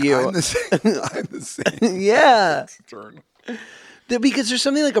the old you. I'm the same. Yeah. Turn. Because there's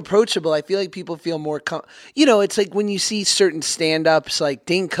something like approachable. I feel like people feel more, it's like when you see certain stand-ups, like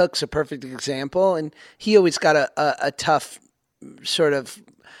Dane Cook's a perfect example, and he always got a tough sort of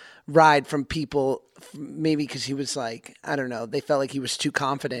ride from people, maybe because he was like, I don't know, they felt like he was too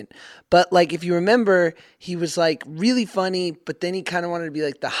confident. But like, if you remember, he was like really funny, but then he kind of wanted to be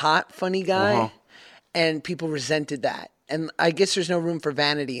like the hot funny guy, and people resented that. And I guess there's no room for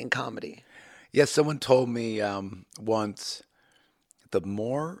vanity in comedy. Yeah, someone told me once, the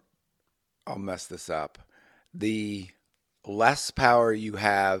more, I'll mess this up, the less power you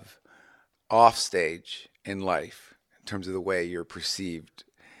have off stage in life in terms of the way you're perceived,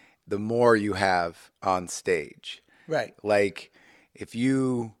 the more you have on stage. Right. Like if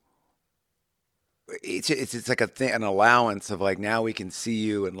you, it's like a thing, an allowance of like, now we can see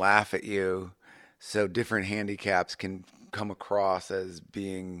you and laugh at you. So different handicaps can come across as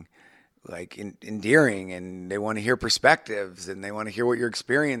being like endearing, and they want to hear perspectives and they want to hear what your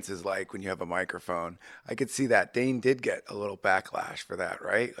experience is like when you have a microphone. I could see that. Dane did get a little backlash for that,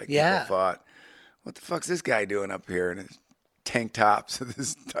 right? Like Yeah. people thought, what the fuck's this guy doing up here in his tank tops and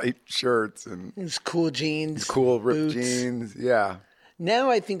his tight shirts and His cool jeans. his cool ripped boots. jeans? Yeah. Now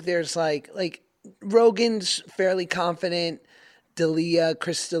I think there's like Rogan's fairly confident, D'Elia,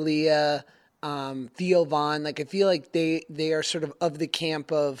 Chris D'Elia, Theo Von. Like I feel like they are sort of the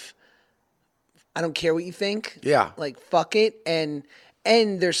camp of, I don't care what you think. Yeah. Like fuck it, and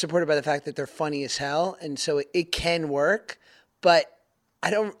they're supported by the fact that they're funny as hell, and so it can work. But I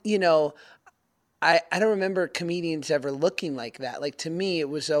don't, I don't remember comedians ever looking like that. Like, to me, it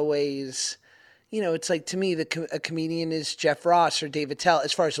was always, it's like, to me, a comedian is Jeff Ross or Dave Attell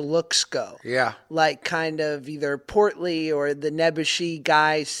as far as looks go. Yeah. Like, kind of either portly or the Nebuchadnezzar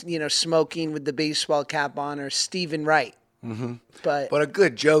guys, smoking with the baseball cap on, or Stephen Wright. Mm-hmm. But a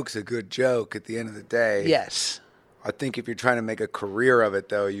good joke's a good joke at the end of the day. yes. I think if you're trying to make a career of it,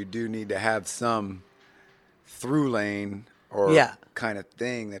 though, you do need to have some through lane or kind of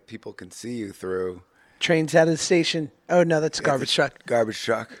thing that people can see you through. Trains out of the station. Oh, no, that's a garbage truck. Garbage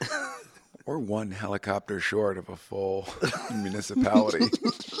truck. Or one helicopter short of a full municipality.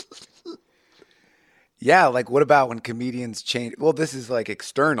 Yeah, like what about when comedians change? Well, this is like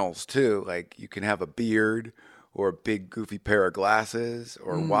externals, too. Like you can have a beard or a big goofy pair of glasses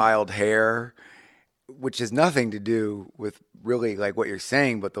or wild hair, which has nothing to do with really like what you're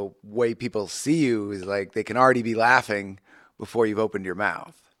saying, but the way people see you is like they can already be laughing before you've opened your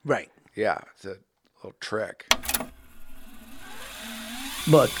mouth. Right. Yeah, it's a little trick.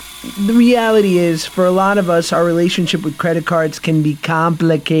 Look, the reality is, for a lot of us, our relationship with credit cards can be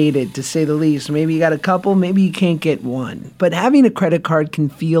complicated, to say the least. Maybe you got a couple, maybe you can't get one. But having a credit card can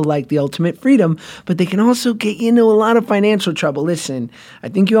feel like the ultimate freedom, but they can also get you into a lot of financial trouble. Listen, I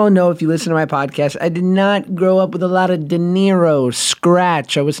think you all know, if you listen to my podcast, I did not grow up with a lot of De Niro,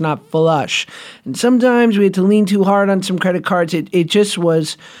 scratch. I was not flush. And sometimes we had to lean too hard on some credit cards. It just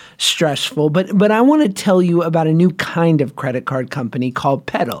was stressful. But I want to tell you about a new kind of credit card company called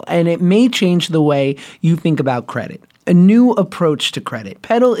Petal, and it may change the way you think about credit. A new approach to credit.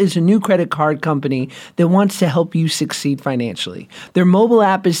 Petal is a new credit card company that wants to help you succeed financially. Their mobile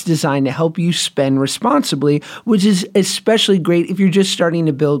app is designed to help you spend responsibly, which is especially great if you're just starting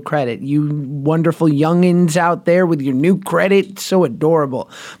to build credit. You wonderful youngins out there with your new credit, so adorable.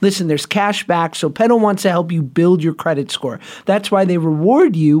 Listen, there's cash back, so Petal wants to help you build your credit score. That's why they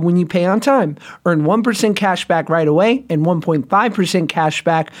reward you when you pay on time. Earn 1% cash back right away and 1.5% cash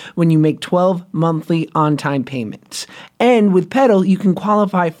back when you make 12 monthly on-time payments. And with Petal, you can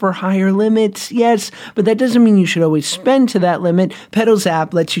qualify for higher limits, yes, but that doesn't mean you should always spend to that limit. Petal's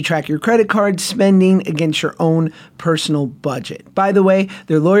app lets you track your credit card spending against your own personal budget. By the way,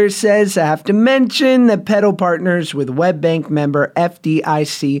 their lawyer says I have to mention that Petal partners with WebBank member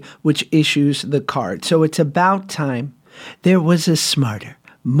FDIC, which issues the card. So it's about time there was a smarter,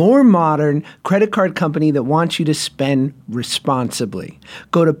 more modern credit card company that wants you to spend responsibly.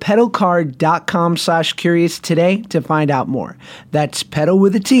 Go to petalcard.com/curious today to find out more. That's Petal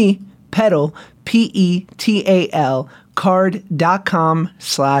with a T, Petal, Petal,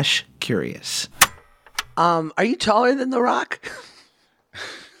 card.com/curious. Are you taller than The Rock?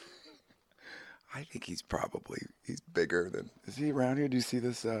 I think he's bigger than, is he around here? Do you see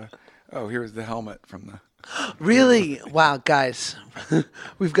this? Here's the helmet from the. Really? Wow, guys.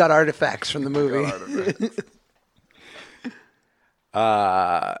 We've got artifacts from the movie.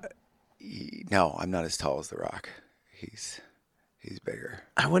 No, I'm not as tall as The Rock. He's bigger.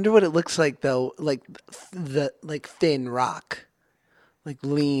 I wonder what it looks like, though, like thin rock. Like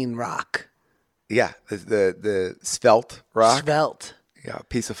lean rock. Yeah, the svelte Rock. Svelte. Yeah, a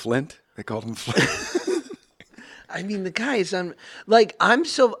piece of flint. They called him Flint. I mean, the guy is I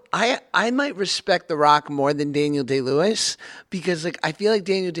might respect The Rock more than Daniel Day-Lewis, because I feel like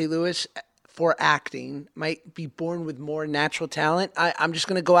Daniel Day-Lewis, for acting, might be born with more natural talent. I'm just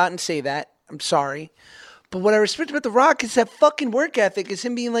going to go out and say that. I'm sorry. But what I respect about The Rock is that fucking work ethic, is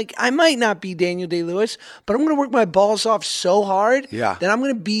him being like, I might not be Daniel Day-Lewis, but I'm going to work my balls off so hard that I'm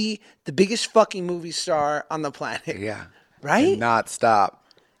going to be the biggest fucking movie star on the planet. Yeah. Right? And not stop.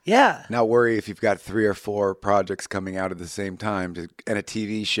 Yeah. Not worry if you've got 3 or 4 projects coming out at the same time, and a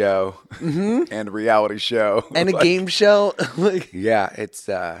TV show and a reality show. And a game show. Yeah, it's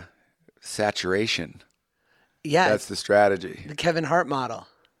saturation. Yeah. That's the strategy. The Kevin Hart model.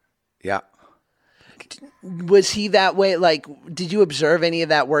 Yeah. Was he that way? Did you observe any of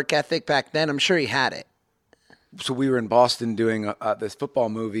that work ethic back then? I'm sure he had it. So we were in Boston doing this football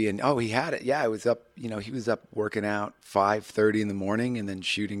movie, and he had it. Yeah, it was up. He was up working out 5:30 in the morning, and then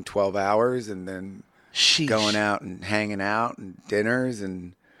shooting 12 hours, and then going out and hanging out and dinners,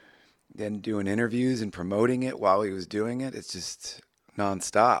 and then doing interviews and promoting it while he was doing it. It's just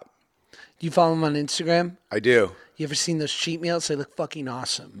nonstop. Do you follow him on Instagram? I do. You ever seen those cheat meals? They look fucking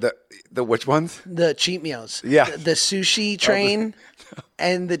awesome. The which ones? The cheat meals. Yeah. The sushi train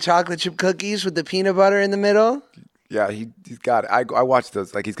and the chocolate chip cookies with the peanut butter in the middle. Yeah, he's got it. I watched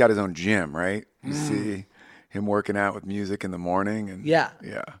those. He's got his own gym, right? You see him working out with music in the morning. And yeah.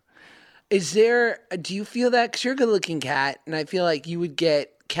 Yeah. Do you feel that? Because you're a good looking cat, and I feel like you would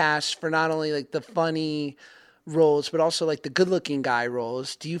get cast for not only the funny roles, but also like the good looking guy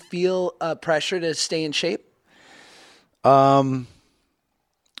roles. Do you feel pressure to stay in shape? I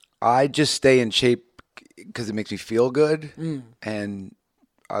just stay in shape because it makes me feel good, and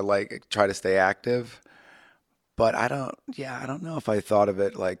I try to stay active. But I don't know if I thought of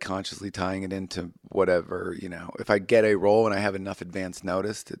it like consciously tying it into whatever, if I get a role and I have enough advance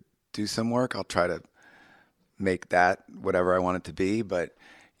notice to do some work, I'll try to make that whatever I want it to be. But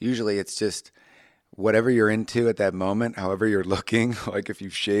usually it's just whatever you're into at that moment, however you're looking, like if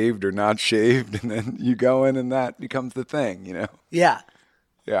you've shaved or not shaved, and then you go in and that becomes the thing, Yeah.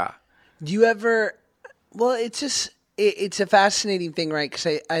 Yeah. Do you ever, well, it's a fascinating thing, right?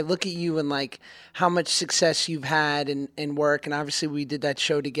 Because I look at you and like how much success you've had in work. And obviously we did that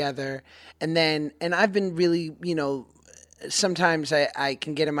show together. And I've been really, sometimes I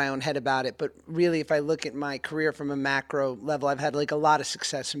can get in my own head about it. But really, if I look at my career from a macro level, I've had like a lot of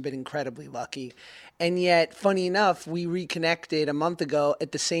success and been incredibly lucky. And yet, funny enough, we reconnected a month ago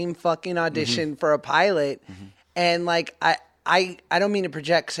at the same fucking audition for a pilot. And like, I don't mean to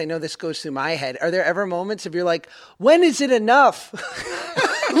project because I know this goes through my head. Are there ever moments if you're like, when is it enough?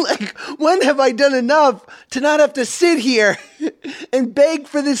 Like, when have I done enough to not have to sit here and beg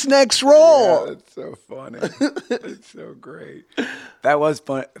for this next role? Yeah, that's so funny. It's so great. That was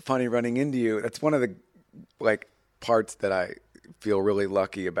funny running into you. That's one of the parts that I feel really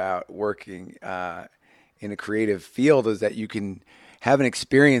lucky about working in a creative field is that you can have an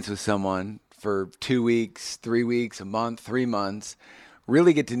experience with someone for 2 weeks, 3 weeks, a month, 3 months,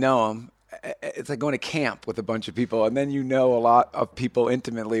 really get to know them. It's like going to camp with a bunch of people, and then you know a lot of people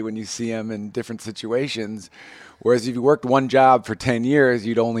intimately when you see them in different situations. Whereas if you worked one job for 10 years,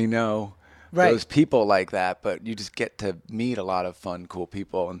 you'd only know those people like that, but you just get to meet a lot of fun, cool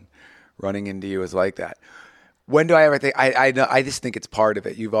people, and running into you is like that. When do I ever think, I just think it's part of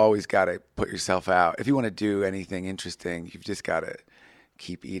it. You've always got to put yourself out. If you want to do anything interesting, you've just got to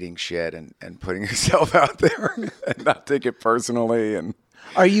keep eating shit and putting yourself out there and not take it personally. And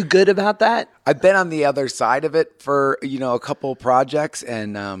are you good about that? I've been on the other side of it for, a couple projects,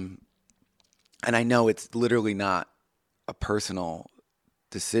 and I know it's literally not a personal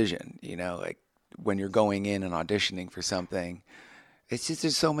decision, like when you're going in and auditioning for something, it's just,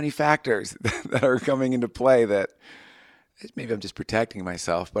 there's so many factors that are coming into play that maybe I'm just protecting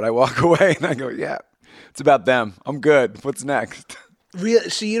myself, but I walk away and I go, yeah, it's about them. I'm good. What's next?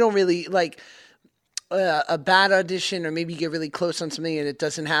 So you don't really like a bad audition, or maybe you get really close on something and it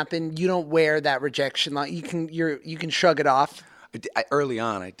doesn't happen. You don't wear that rejection line. You can shrug it off. Early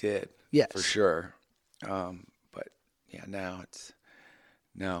on, I did. Yes, for sure. But yeah, now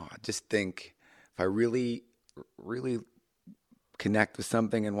I just think if I really, really connect with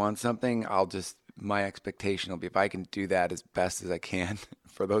something and want something, my expectation will be if I can do that as best as I can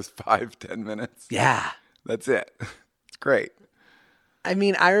for those 5-10 minutes. Yeah, that's it. It's great. I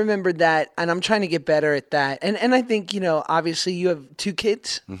mean, I remembered that, and I'm trying to get better at that. And I think, obviously you have 2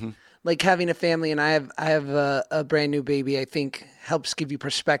 kids, like having a family, and I have a brand new baby, I think helps give you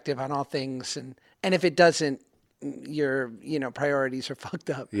perspective on all things. And if it doesn't, your, priorities are fucked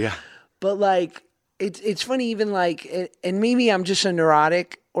up. Yeah. But like, it's funny, even like, and maybe I'm just a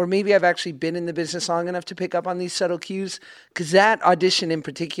neurotic, or maybe I've actually been in the business long enough to pick up on these subtle cues. Because that audition in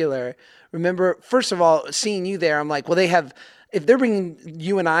particular, remember, first of all, seeing you there, I'm like, well, if they're bringing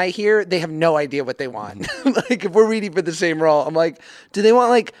you and I here, they have no idea what they want. Like, if we're reading for the same role, I'm like, do they want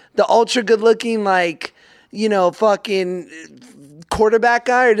like the ultra good looking, like, fucking quarterback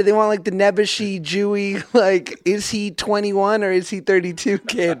guy, or do they want like the nebbishy, Jewy, like, is he 21 or is he 32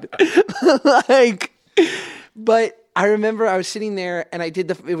 kid? Like, but I remember I was sitting there and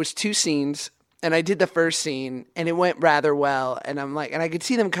it was 2 scenes, and I did the first scene and it went rather well. And I'm like, and I could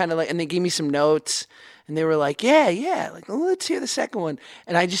see them kind of like, and they gave me some notes. And they were like, yeah, like, well, let's hear the second one.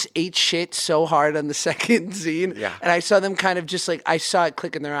 And I just ate shit so hard on the second scene. Yeah. And I saw them kind of just like, I saw it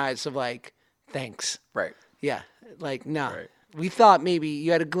click in their eyes of like, thanks. Right. Yeah. Like, no. Right. We thought maybe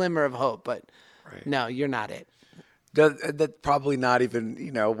you had a glimmer of hope, but no, you're not it. That's probably not even,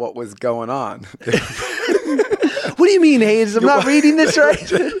 what was going on. What do you mean, Hayes? I'm not reading this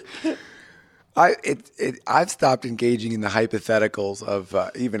right? I've stopped engaging in the hypotheticals of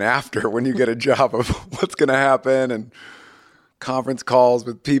even after when you get a job of what's going to happen and conference calls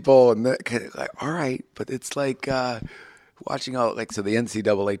with people and like, all right, but it's like watching so the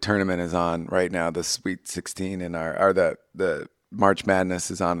NCAA tournament is on right now, the Sweet 16 and the March Madness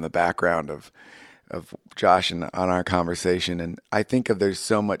is on in the background of Josh and on our conversation, and I think there's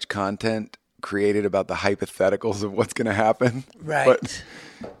so much content created about the hypotheticals of what's going to happen, right? But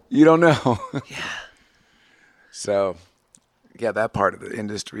you don't know. Yeah. So, yeah, that part of the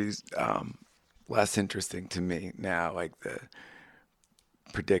industry's less interesting to me now, like the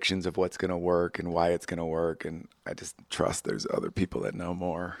predictions of what's going to work and why it's going to work. And I just trust there's other people that know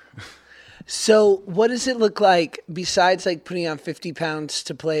more. So what does it look like besides like putting on 50 pounds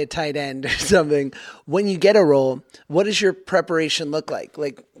to play a tight end or something? When you get a role, what does your preparation look like?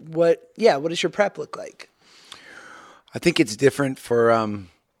 Like what does your prep look like? I think it's different for,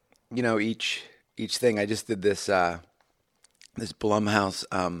 each thing. I just did this, this Blumhouse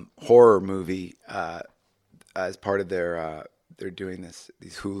horror movie as part of their, they're doing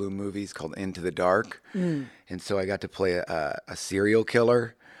these Hulu movies called Into the Dark. And so I got to play a serial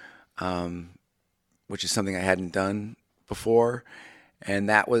killer, which is something I hadn't done before. And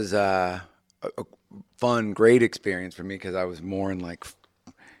that was a fun, great experience for me because I was more in like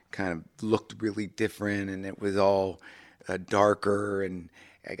kind of looked really different and it was all darker and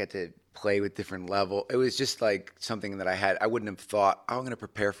I got to play with different level. It was just like something that I wouldn't have thought, I'm going to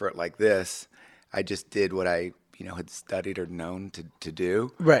prepare for it like this. I just did what I, had studied or known to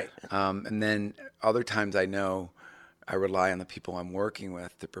do. Right. And then other times I know I rely on the people I'm working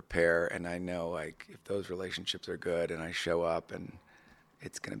with to prepare. And I know like if those relationships are good and I show up and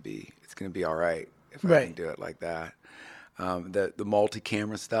it's going to be all right if I can do it like that. The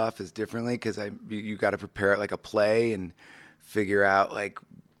multi-camera stuff is differently because you got to prepare it like a play and figure out like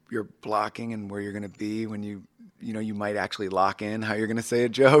your blocking and where you're going to be when you might actually lock in how you're going to say a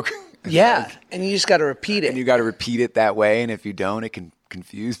joke. Yeah, and you just got to repeat it. And you got to repeat it that way, and if you don't, it can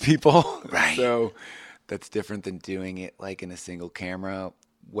confuse people. Right. So that's different than doing it like in a single camera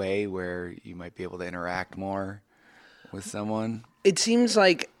way where you might be able to interact more with someone. It seems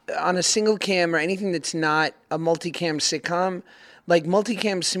like on a single cam or anything that's not a multicam sitcom, like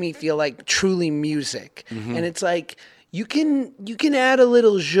multicams to me feel like truly music. Mm-hmm. And it's like you can add a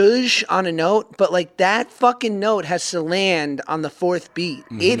little zhuzh on a note, but like that fucking note has to land on the fourth beat.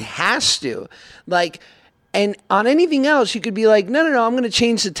 Mm-hmm. It has to. Like, and on anything else, you could be like, no, I'm going to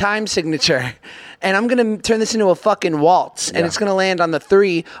change the time signature and I'm going to turn this into a fucking waltz and it's going to land on the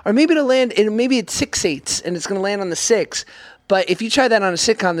 3, or maybe maybe it's 6/8 and it's going to land on the 6. But if you try that on a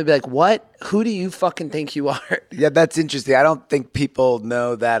sitcom, they'll be like, what? Who do you fucking think you are? Yeah, that's interesting. I don't think people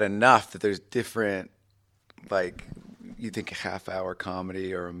know that enough, that there's different, like, you think a half-hour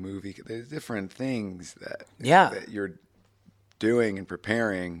comedy or a movie, there's different things that you're doing and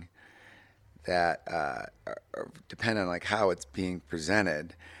preparing that are depend on like how it's being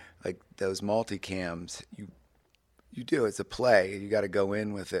presented. Like those multicams, you do, it's a play. You got to go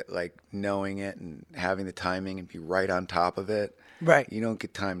in with it, like knowing it and having the timing and be right on top of it. Right. You don't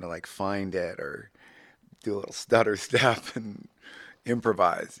get time to like find it or do a little stutter step and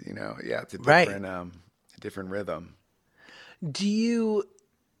improvise, Yeah, it's a different, different rhythm. Do you,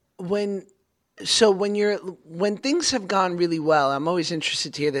 when things have gone really well, I'm always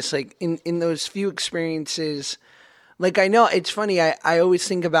interested to hear this, like in those few experiences, like I know it's funny, I always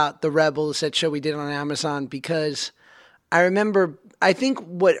think about The Rebels, that show we did on Amazon, because I remember, I think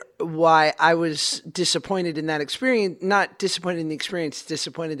why I was disappointed in that experience, not disappointed in the experience,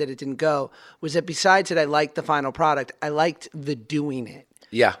 disappointed that it didn't go, was that besides it, I liked the final product, I liked the doing it.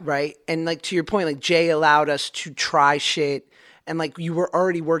 Yeah. Right? And like to your point, like Jay allowed us to try shit. And like you were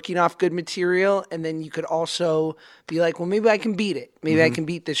already working off good material, and then you could also be like, well, maybe I can beat it. Maybe I can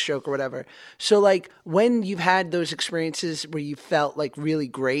beat this joke or whatever. So like when you've had those experiences where you felt like really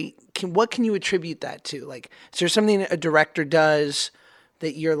great, what can you attribute that to? Like, is there something that a director does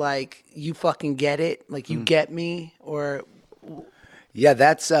that you're like, you fucking get it? Like you get me? Or yeah,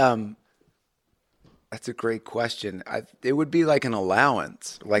 that's a great question. It would be like an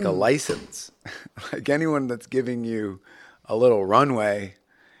allowance, like a license. Like anyone that's giving you a little runway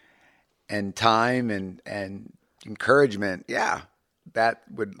and time and encouragement, that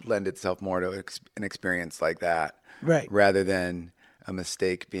would lend itself more to an experience like that, right? Rather than a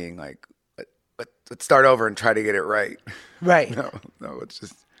mistake being like, let's start over and try to get it right. Right. No, let's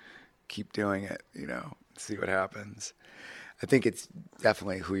just keep doing it, see what happens. I think it's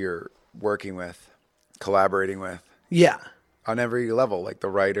definitely who you're working with, collaborating with. Yeah. On every level, like the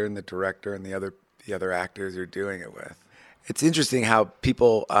writer and the director and the other actors you're doing it with. It's interesting how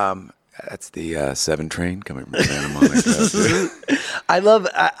people, that's the 7 train coming from Santa Monica.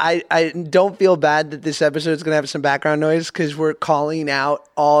 I don't feel bad that this episode is going to have some background noise because we're calling out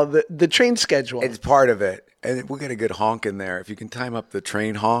all the train schedule. It's part of it. And we'll get a good honk in there. If you can time up the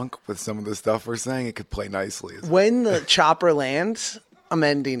train honk with some of the stuff we're saying, it could play nicely. When the chopper lands, I'm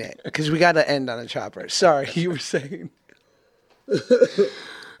ending it because we got to end on a chopper. Sorry, you were saying.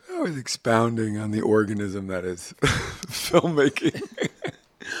 I was expounding on the organism that is filmmaking.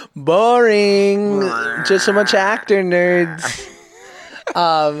 Boring. Just so much actor nerds.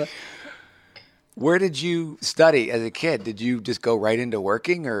 Where did you study as a kid? Did you just go right into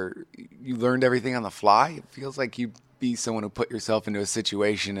working, or you learned everything on the fly? It feels like you'd be someone who put yourself into a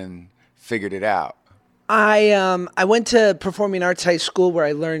situation and figured it out. I went to performing arts high school where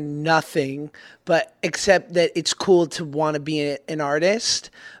I learned nothing, but except that it's cool to want to be an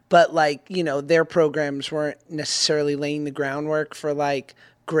artist. But like, you know, their programs weren't necessarily laying the groundwork for like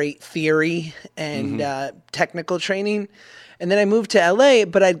great theory and technical training. And then I moved to LA,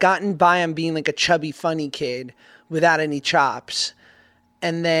 but I'd gotten by on being like a chubby, funny kid without any chops.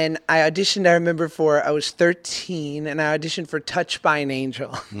 And then I auditioned, I remember I was 13, and I auditioned for Touched by an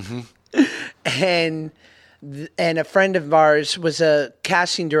Angel. And a friend of ours was a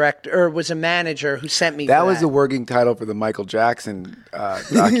casting director, or was a manager who sent me. That was the working title for the Michael Jackson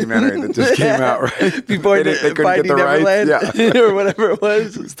documentary that just came out, right? Before they couldn't Finding get the Neverland, rights, or whatever it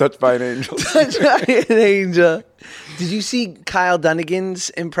was. It was Touched by an Angel. Touched by an Angel. Did you see Kyle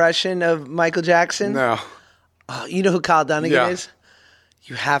Dunnigan's impression of Michael Jackson? No, Oh, you know who Kyle Dunnigan is?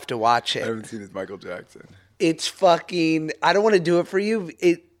 You have to watch I it. haven't seen his Michael Jackson. It's fucking. I don't want to do it for you.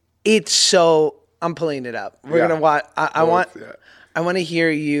 It's so. I'm pulling it up. We're gonna watch. I want to hear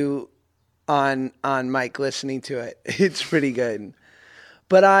you on Mike listening to it. It's pretty good.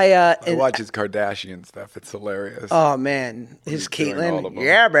 But I watch his Kardashian stuff. It's hilarious. Oh man, his He's doing all Caitlyn. of them.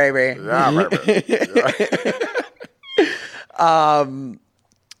 Yeah, baby. Yeah,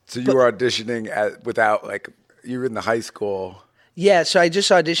 so you were auditioning without, like, you were in the high school. Yeah, so I just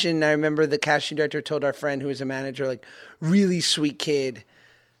auditioned. And I remember the casting director told our friend who was a manager, like, really sweet kid,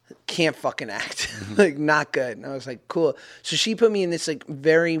 can't fucking act, like not good. And I was like, cool. So she put me in this like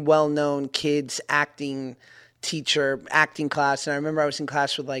very well-known kids acting teacher, acting class. And I remember I was in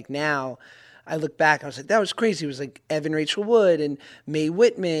class with like now. I look back, I was like, that was crazy. It was like Evan Rachel Wood and Mae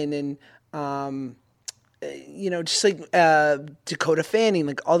Whitman and just like Dakota Fanning,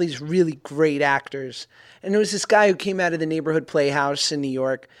 like all these really great actors. And there was this guy who came out of the Neighborhood Playhouse in New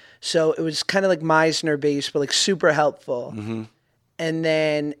York. So it was kind of like Meisner based, but like super helpful. Mm-hmm.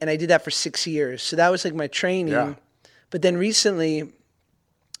 And I did that for 6 years. So that was like my training. Yeah. But then recently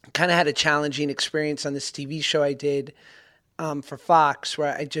kind of had a challenging experience on this TV show I did for Fox,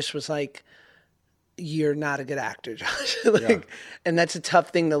 where I just was like, you're not a good actor, Josh. And that's a tough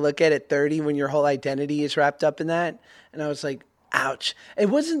thing to look at 30 when your whole identity is wrapped up in that. And I was like, ouch. It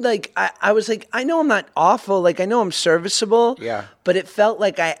wasn't like, I was like, I know I'm not awful. Like, I know I'm serviceable. Yeah. But it felt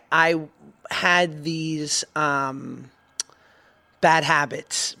like I had these bad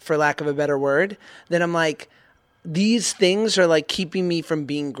habits, for lack of a better word. Then I'm like, these things are like keeping me from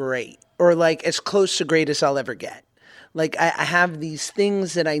being great, or like as close to great as I'll ever get. Like I have these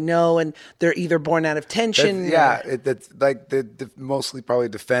things that I know, and they're either born out of tension. That's like the mostly probably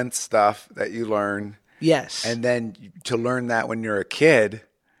defense stuff that you learn. Yes. And then to learn that when you're a kid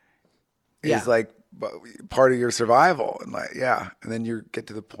is like part of your survival. And like, and then you get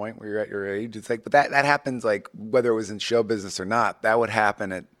to the point where you're at your age. It's like, but that happens, like whether it was in show business or not, that would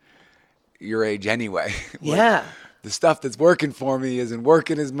happen at your age anyway. Yeah. The stuff that's working for me isn't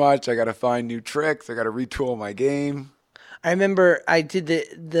working as much. I got to find new tricks. I got to retool my game. I remember I did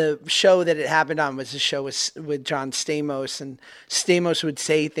the show that it happened on was a show with John Stamos, and Stamos would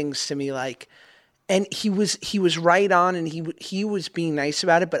say things to me like, and he was right on, and he was being nice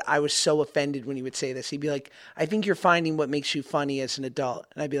about it, but I was so offended when he would say this. He'd be like, I think you're finding what makes you funny as an adult.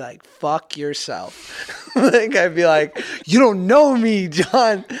 And I'd be like, fuck yourself. Like, I'd be like, you don't know me,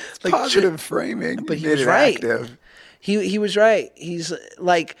 John. Like, Positive framing. But he was right. He was right. He's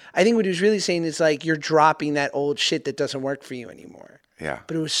like, I think what he was really saying is like, you're dropping that old shit that doesn't work for you anymore. Yeah.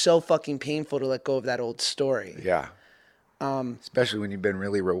 But it was so fucking painful to let go of that old story. Yeah. Especially when you've been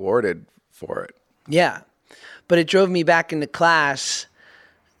really rewarded for it. Yeah. But it drove me back into class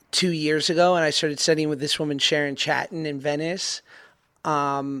 2 years ago, and I started studying with this woman, Sharon Chatton, in Venice,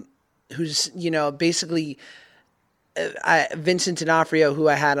 who's, basically... Vincent D'Onofrio, who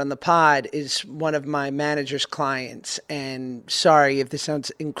I had on the pod, is one of my manager's clients. And sorry if this sounds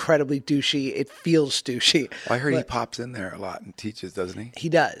incredibly douchey. It feels douchey. Well, I heard he pops in there a lot and teaches, doesn't he? He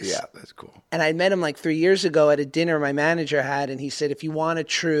does. Yeah, that's cool. And I met him like 3 years ago at a dinner my manager had. And he said, if you want a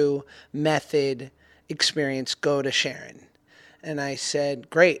true method experience, go to Sharon. And I said,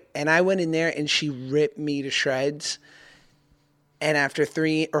 great. And I went in there and she ripped me to shreds. And after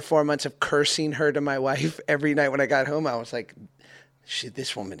 3 or 4 months of cursing her to my wife every night when I got home, I was like, shit,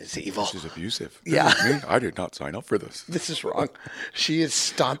 this woman is evil. This is abusive. Yeah. Me? I did not sign up for this. This is wrong. She is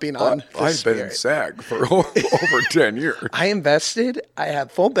stomping on the I've spirit. been in SAG for over 10 years. I invested. I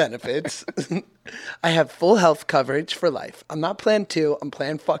have full benefits. I have full health coverage for life. I'm not plan 2. I'm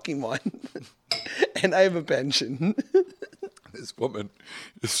plan fucking 1. And I have a pension. This woman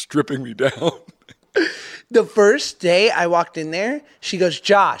is stripping me down. The first day I walked in there, she goes,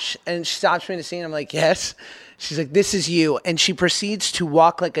 Josh, and she stops me in the scene. I'm like, yes. She's like, this is you. And she proceeds to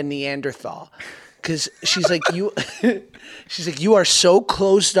walk like a Neanderthal. Because she's like, you are so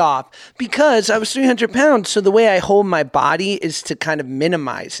closed off. Because I was 300 pounds, so the way I hold my body is to kind of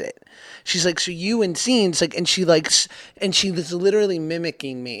minimize it. She's like, so you in scenes, like, and she was literally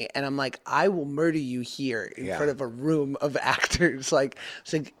mimicking me. And I'm like, I will murder you here in front of a room of actors. Like,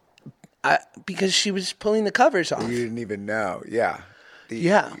 it's like, because she was pulling the covers off. You didn't even know. Yeah.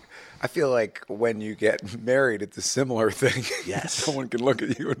 Yeah. I feel like when you get married, it's a similar thing. Yes. Someone can look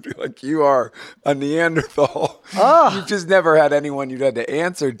at you and be like, you are a Neanderthal. Oh. You've just never had anyone you'd had to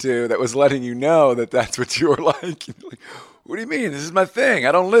answer to that was letting you know that that's what you were like. You're like, what do you mean? This is my thing.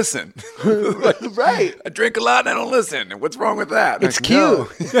 I don't listen. Like, right. I drink a lot and I don't listen. And what's wrong with that? It's like, cute. No.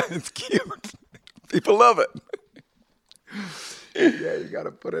 Yeah, it's cute. People love it. Yeah, you got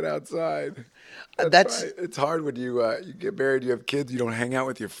to put it outside. That's right. It's hard when you get married, you have kids, you don't hang out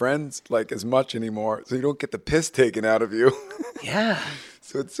with your friends like as much anymore, so you don't get the piss taken out of you. Yeah.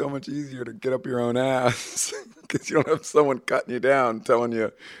 So it's so much easier to get up your own ass because you don't have someone cutting you down, telling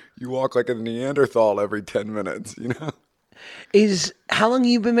you you walk like a Neanderthal every 10 minutes, you know? How long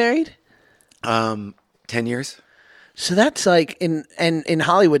have you been married? 10 years. So that's like in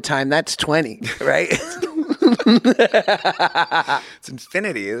Hollywood time, that's 20, right? It's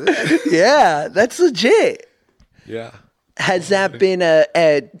infinity, isn't it? Yeah, that's legit. Yeah. Has that been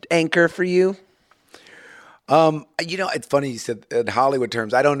a anchor for you? You know, it's funny you said in Hollywood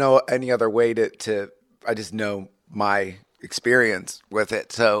terms. I don't know any other way to I just know my experience with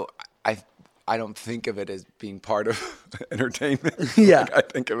it. So I don't think of it as being part of entertainment. Yeah. Like, I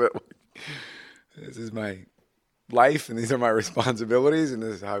think of it like this is my life and these are my responsibilities and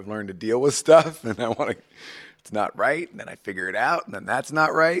this is how I've learned to deal with stuff and I want to it's not right and then I figure it out and then that's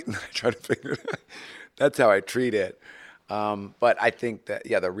not right and then I try to figure it out. That's how I treat it. But I think that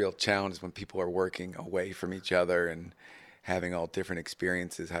the real challenge is when people are working away from each other and having all different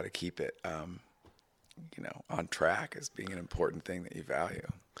experiences, how to keep it on track as being an important thing that you value.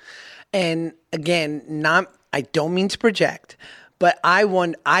 And again, I don't mean to project, but I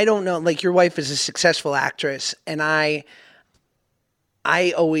don't know, like your wife is a successful actress and I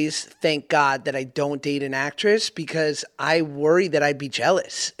always thank God that I don't date an actress because I worry that I'd be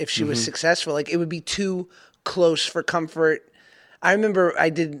jealous if she was successful. Like it would be too close for comfort. I remember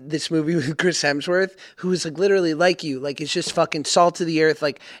I did this movie with Chris Hemsworth, who was like literally like you, like it's just fucking salt of the earth,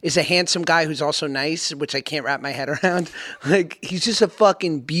 like is a handsome guy who's also nice, which I can't wrap my head around. Like he's just a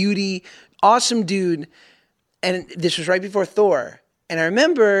fucking beauty, awesome dude. And this was right before Thor. And I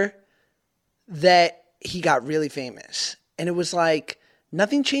remember that he got really famous. And it was like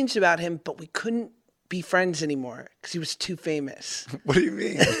nothing changed about him, but we couldn't be friends anymore because he was too famous. What do you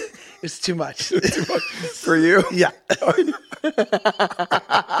mean? It was too much. Too much for you? Yeah.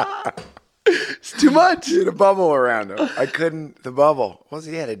 It's too much. He had a bubble around him. I couldn't. The bubble. Well,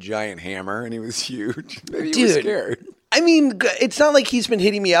 he had a giant hammer and he was huge. Maybe he was scared. I mean, it's not like he's been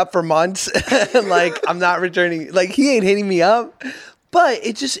hitting me up for months. Like I'm not returning. Like he ain't hitting me up. But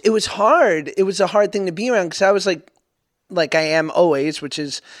it was hard. It was a hard thing to be around because I was like I am always, which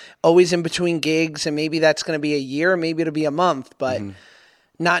is always in between gigs, and maybe that's going to be a year, maybe it'll be a month, but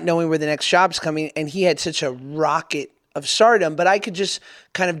not knowing where the next job's coming. And he had such a rocket of stardom, but I could just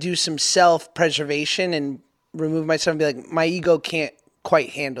kind of do some self-preservation and remove myself and be like, my ego can't quite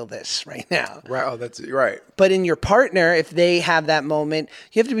handle this right now. Right. Oh, that's right. But in your partner, if they have that moment,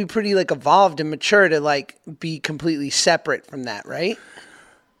 you have to be pretty like evolved and mature to like be completely separate from that, right?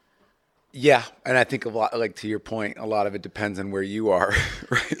 Yeah, and I think a lot, like to your point, a lot of it depends on where you are,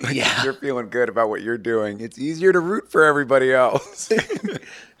 right? Like if you're feeling good about what you're doing, it's easier to root for everybody else.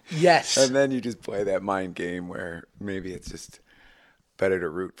 Yes. And then you just play that mind game where maybe it's just better to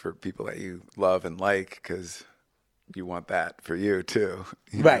root for people that you love and like because you want that for you too.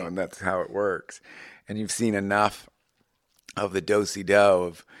 You know, and that's how it works. And you've seen enough of the do-si-do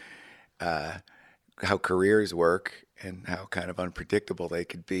of how careers work and how kind of unpredictable they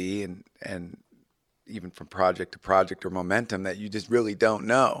could be and even from project to project or momentum that you just really don't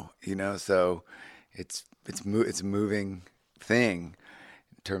know, you know? So it's a moving thing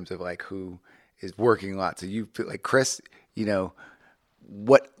in terms of like who is working a lot. So you feel like Chris, you know,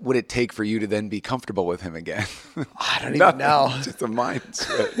 what would it take for you to then be comfortable with him again? I don't even know. Just a mind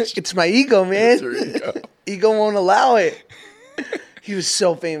switch. It's my ego, man. It's your ego. Ego won't allow it. He was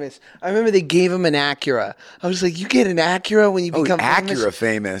so famous. I remember they gave him an Acura. I was like, you get an Acura when you become famous? Acura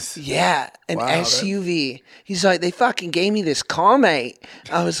famous. Yeah, an SUV. He's like, they fucking gave me this car, mate.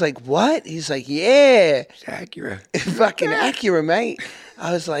 I was like, what? He's like, yeah. Acura. Fucking Acura, mate.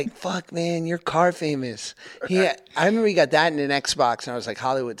 I was like, fuck, man, you're car famous. I remember he got that in an Xbox, and I was like,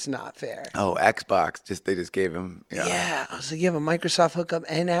 Hollywood's not fair. Oh, Xbox. They just gave him. Yeah. I was like, you have a Microsoft hookup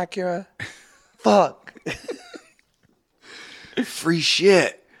and Acura? Fuck. Free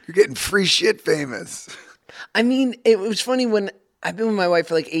shit. You're getting free shit famous. I mean, it was funny when I've been with my wife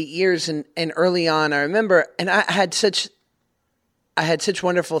for like 8 years, and early on, I remember, and I had such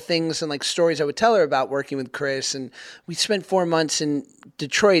wonderful things and like stories I would tell her about working with Chris. And we spent 4 months in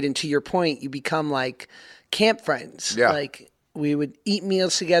Detroit. And to your point, you become like camp friends. Yeah. Like we would eat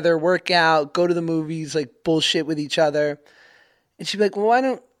meals together, work out, go to the movies, like bullshit with each other. And she'd be like, well, why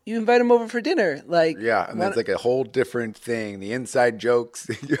don't you invite him over for dinner? Like, Yeah, and that's like a whole different thing. The inside jokes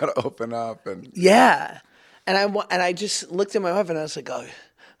you got to open up and yeah. And I just looked at my wife and I was like, oh,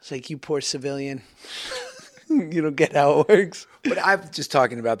 it's like, you poor civilian. You don't get how it works. But I was just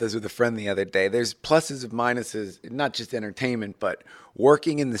talking about this with a friend the other day. There's pluses and minuses, not just entertainment, but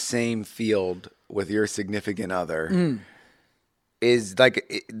working in the same field with your significant other is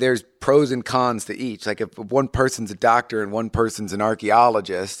like, there's pros and cons to each. Like if one person's a doctor and one person's an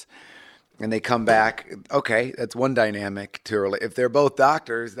archaeologist and they come back, okay, that's one dynamic to relate. If they're both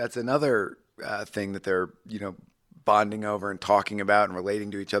doctors, that's another thing that they're, bonding over and talking about and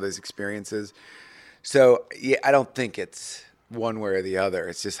relating to each other's experiences. So, yeah, I don't think it's one way or the other.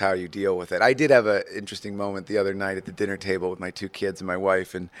 It's just how you deal with it. I did have an interesting moment the other night at the dinner table with my 2 kids and my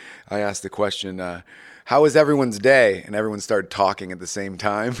wife, and I asked the question, how was everyone's day? And everyone started talking at the same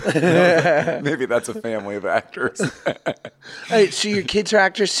time. Maybe that's a family of actors. Right, so your kids are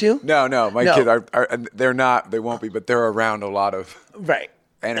actors too? No, my kids they're not, they won't be, but they're around a lot of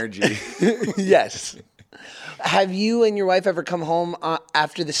energy. Yes. Have you and your wife ever come home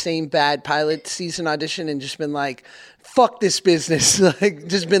after the same bad pilot season audition and just been like, fuck this business, like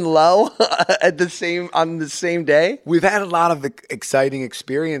just been low on the same day? We've had a lot of exciting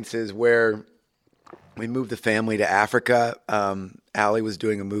experiences where we moved the family to Africa. Allie was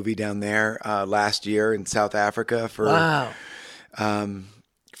doing a movie down there last year in South Africa for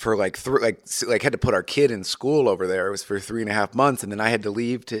had to put our kid in school over there. It was for 3.5 months, and then I had to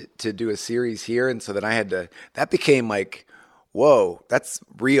leave to do a series here, and so then I had to. That became like, whoa, that's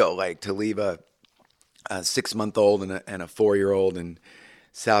real. Like to leave a 6-month-old and a 4-year-old in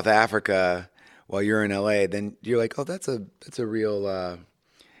South Africa while you're in LA. Then you're like, oh, that's a real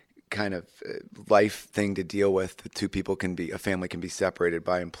kind of life thing to deal with. The two people a family can be separated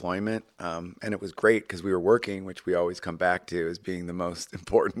by employment. And it was great because we were working, which we always come back to as being the most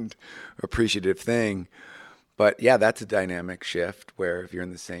important, appreciative thing. But yeah, that's a dynamic shift where if you're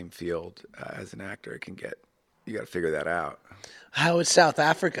in the same field as an actor, you got to figure that out. How is South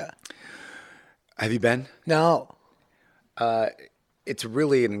Africa? Have you been? No. It's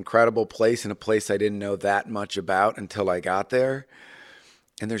really an incredible place and a place I didn't know that much about until I got there.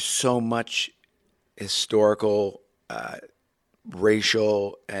 And there's so much historical,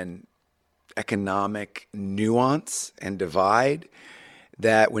 racial, and economic nuance and divide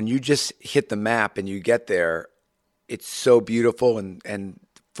that when you just hit the map and you get there, it's so beautiful and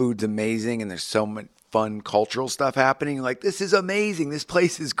food's amazing and there's so much fun cultural stuff happening. You're like, this is amazing. This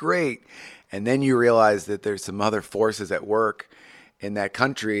place is great. And then you realize that there's some other forces at work in that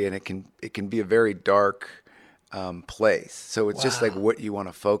country, and it can be a very dark place. So it's just like what you want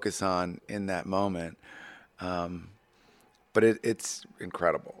to focus on in that moment. But it's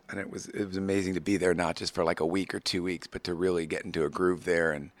incredible. And it was amazing to be there, not just for like a week or 2 weeks, but to really get into a groove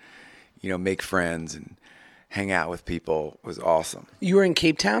there and, make friends and hang out with people. It was awesome. You were in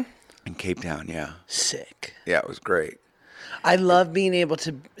Cape Town? In Cape Town, yeah. Sick. Yeah, it was great. I love being able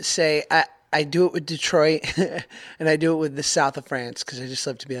to say, I do it with Detroit and I do it with the south of France because I just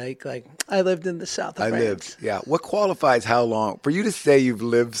love to be like I lived in the south of France. Yeah. What qualifies how long? For you to say you've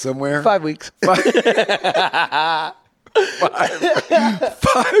lived somewhere? 5 weeks. 5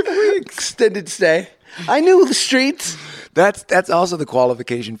 weeks. Extended stay. I knew the streets. That's also the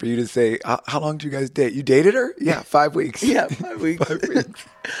qualification for you to say, how long did you guys date? You dated her? Yeah, 5 weeks. Yeah, 5 weeks. 5 weeks.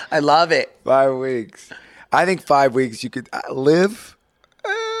 I love it. 5 weeks. I think 5 weeks you could live.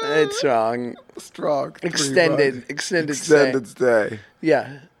 It's wrong. Strong. Extended stay.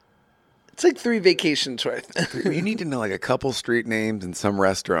 Yeah. It's like 3 vacations worth. You need to know like a couple street names and some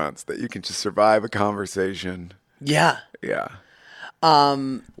restaurants that you can just survive a conversation. Yeah. Yeah.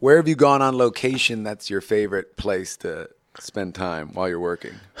 Where have you gone on location that's your favorite place to spend time while you're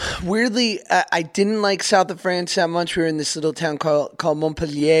working? Weirdly, I didn't like south of France that much. We were in this little town called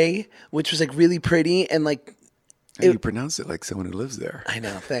Montpellier, which was like really pretty and like... You pronounce it like someone who lives there. I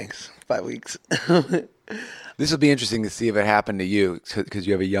know, thanks. 5 weeks. This will be interesting to see if it happened to you because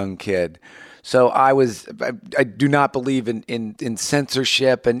you have a young kid. So I do not believe in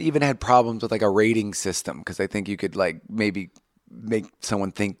censorship, and even had problems with like a rating system, because I think you could like maybe make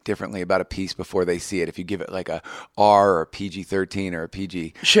someone think differently about a piece before they see it if you give it like a R or a PG-13 or a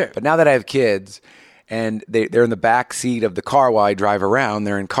PG. Sure. But now that I have kids and they're in the back seat of the car while I drive around,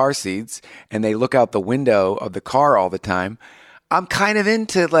 they're in car seats and they look out the window of the car all the time, I'm kind of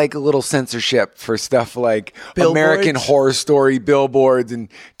into like a little censorship for stuff like Billboards? American Horror Story billboards and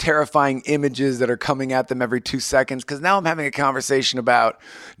terrifying images that are coming at them every 2 seconds. Because now I'm having a conversation about,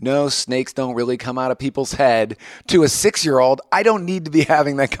 no, snakes don't really come out of people's head. To a 6-year-old, I don't need to be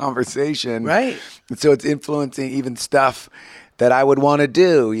having that conversation. Right. And so it's influencing even stuff that I would want to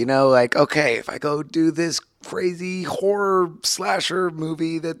do. You know, like, okay, if I go do this crazy horror slasher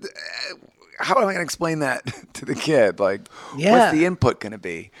movie that... how am I going to explain that to the kid? Like, what's the input going to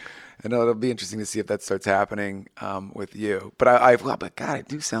be? I know it'll be interesting to see if that starts happening with you. But but God, I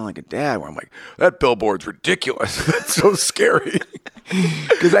do sound like a dad where I'm like, that billboard's ridiculous. That's so scary.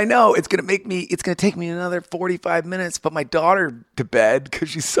 Because I know it's going to take me another 45 minutes to put my daughter to bed because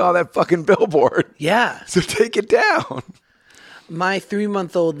she saw that fucking billboard. Yeah. So take it down. My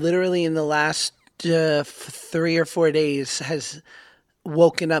 3-month-old literally in the last 3 or 4 days has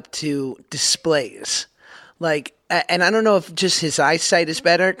woken up to displays. Like, and I don't know if just his eyesight is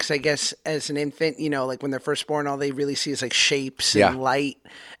better, because I guess as an infant, you know, like when they're first born, all they really see is like shapes and light.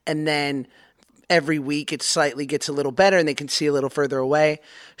 And then every week it slightly gets a little better and they can see a little further away.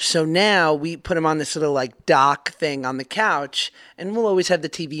 So now we put him on this little like dock thing on the couch, and we'll always have the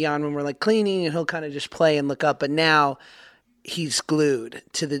TV on when we're like cleaning, and he'll kind of just play and look up. But now he's glued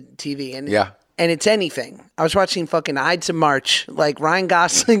to the TV. And it's anything. I was watching fucking Ides of March, like Ryan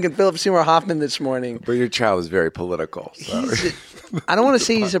Gosling and Philip Seymour Hoffman this morning. But your child is very political. So. I don't want to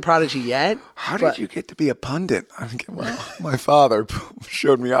say he's a prodigy yet. How did you get to be a pundit? I mean, well, my father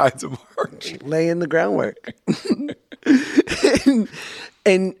showed me Ides of March. Laying the groundwork.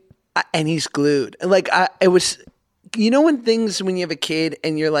 and he's glued. Like, it was... You know when you have a kid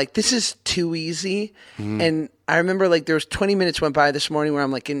and you're like, this is too easy? Mm-hmm. And I remember like there was 20 minutes went by this morning where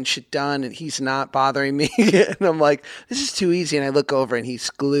I'm like getting shit done and he's not bothering me. And I'm like, this is too easy. And I look over and he's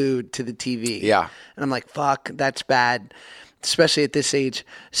glued to the TV. Yeah. And I'm like, fuck, that's bad, especially at this age.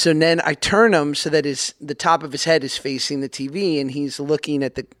 So then I turn him so that the top of his head is facing the TV and he's looking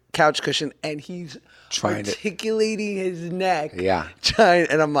at the couch cushion and he's articulating his neck. Yeah.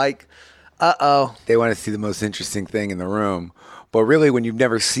 And I'm like... Uh-oh. They want to see the most interesting thing in the room. But really, when you've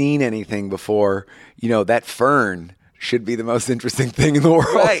never seen anything before, you know, that fern should be the most interesting thing in the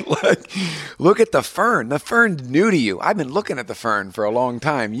world. Right. Like, look at the fern. The fern's new to you. I've been looking at the fern for a long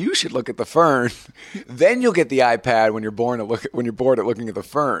time. You should look at the fern. Then you'll get the iPad when you're bored at looking at the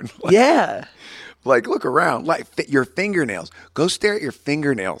fern. Like, yeah. Like, look around. Like, your fingernails. Go stare at your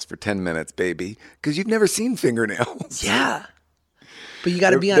fingernails for 10 minutes, baby, because you've never seen fingernails. Yeah. But you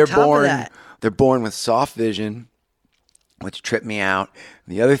got to be on top of that. They're born with soft vision, which tripped me out.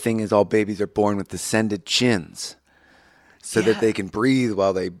 And the other thing is all babies are born with descended chins so that they can breathe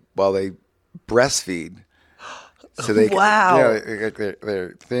while they breastfeed. So they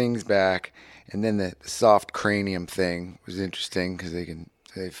their things back. And then the soft cranium thing was interesting because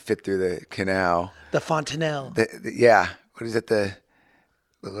they fit through the canal. The fontanelle. What is it? The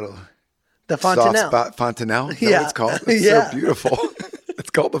little... The fontanelle. Soft spot fontanelle? Is that what it's called? It's so beautiful. It's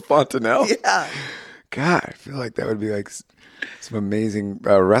called the fontanelle? Yeah. God, I feel like that would be like some amazing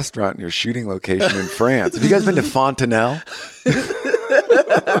restaurant in your shooting location in France. Have you guys been to Fontanelle?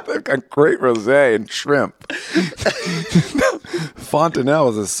 They've got great rosé and shrimp. Fontanelle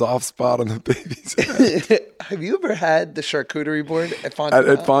is a soft spot on the baby's head. Have you ever had the charcuterie board at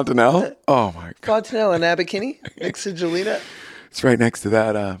Fontanelle? At Fontanelle? Oh, my God. Fontanelle in Abercrombie next to Jolita? It's right next to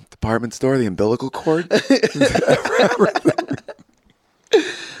that department store, the umbilical cord.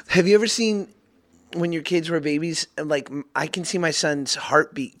 Have you ever seen when your kids were babies? Like, I can see my son's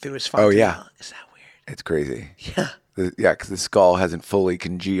heartbeat through his fontanelle. Oh, yeah. Is that weird? It's crazy. Yeah. Because the skull hasn't fully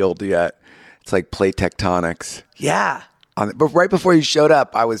congealed yet. It's like plate tectonics. Yeah. But right before you showed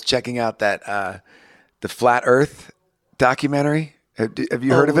up, I was checking out that the Flat Earth documentary. Have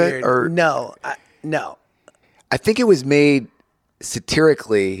you heard of it? Or no, no. I think it was made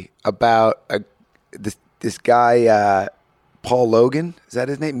satirically about this guy Paul Logan, is that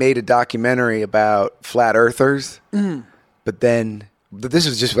his name? Made a documentary about flat earthers. But this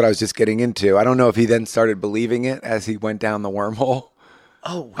was just what I was just getting into. I don't know if he then started believing it as he went down the wormhole.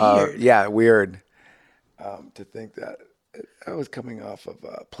 Oh, weird. Yeah, weird to think that. I was coming off of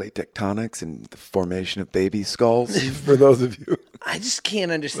plate tectonics and the formation of baby skulls. For those of you, I just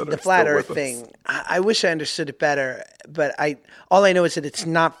can't understand that the are flat still Earth with us. thing. I wish I understood it better, but all I know is that it's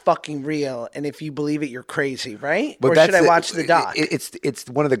not fucking real, and if you believe it, you're crazy, right? Or should I watch the doc? It's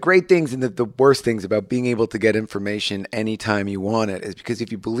one of the great things and the worst things about being able to get information anytime you want it is because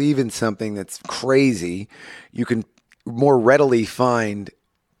if you believe in something that's crazy, you can more readily find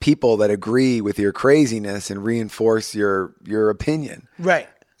people that agree with your craziness and reinforce your opinion. Right.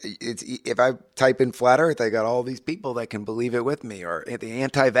 It's if I type in flat Earth, I got all these people that can believe it with me. Or the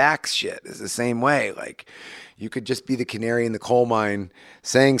anti-vax shit is the same way. Like you could just be the canary in the coal mine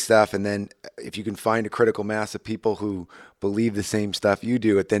saying stuff, and then if you can find a critical mass of people who believe the same stuff you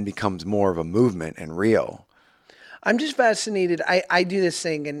do, it then becomes more of a movement and real. I'm just fascinated. I do this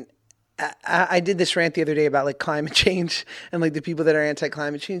thing, and I did this rant the other day about like climate change and like the people that are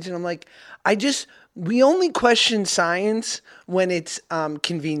anti-climate change, and I'm like, we only question science when it's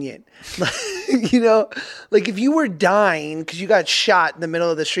convenient. You know, like if you were dying because you got shot in the middle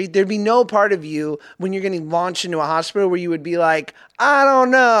of the street, there'd be no part of you when you're getting launched into a hospital where you would be like, I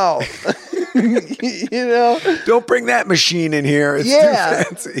don't know. You know? Don't bring that machine in here. It's Yeah.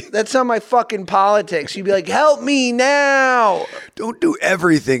 too fancy. That's not my fucking politics. You'd be like, help me now. Don't do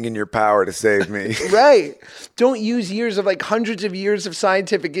everything in your power to save me. Right. Don't use years of like hundreds of years of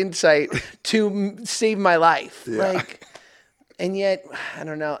scientific insight to save my life. Like, and yet, I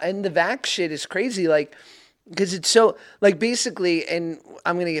don't know. And the vax shit is crazy. Like, because it's so, like, basically, and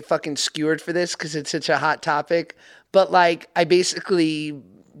I'm going to get fucking skewered for this because it's such a hot topic. But like, I basically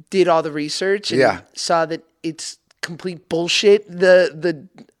did all the research and saw that it's complete bullshit. The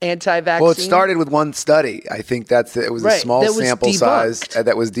anti-vaccine. Well, it started with one study. I think it was a small that was sample size debunked.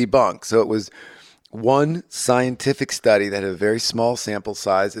 that was debunked. So it was one scientific study that had a very small sample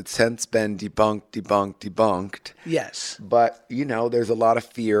size. It's since been debunked. Yes. But, you know, there's a lot of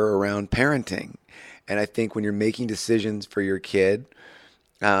fear around parenting. And I think when you're making decisions for your kid,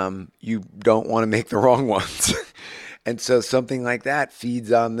 you don't want to make the wrong ones. And so something like that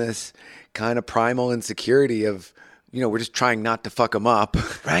feeds on this kind of primal insecurity of, you know, we're just trying not to fuck them up.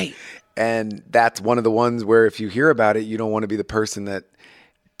 Right. And that's one of the ones where if you hear about it, you don't want to be the person that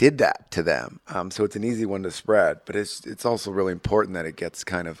did that to them. So it's an easy one to spread, but it's also really important that it gets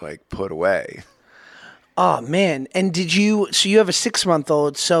kind of like put away. Oh man. And so you have a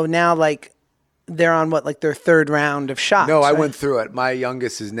 6-month-old. So now like they're on what, like their third round of shots? No, I right? went through it. My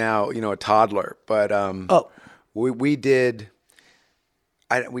youngest is now, you know, a toddler, but we did.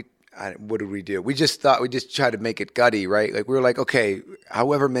 What did we do? We just tried to make it gutty, right? Like we were like, okay,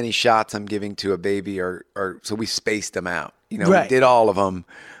 however many shots I'm giving to a baby are so we spaced them out. You know, Right. We did all of them,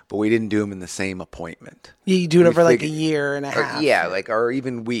 but we didn't do them in the same appointment. Yeah, you do it over like a figured- year and a half. or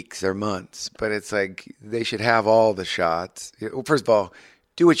even weeks or months. But it's like they should have all the shots. Well, first of all,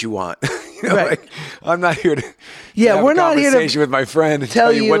 do what you want. You know, Right. like, I'm not here to have we're a not here to conversation with my friend and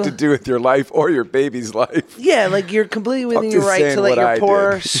tell you what to do with your life or your baby's life. Yeah, like you're completely within I'm your just right saying to let what your I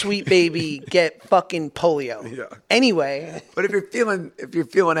poor did. sweet baby get fucking polio. Yeah. Anyway, But if you're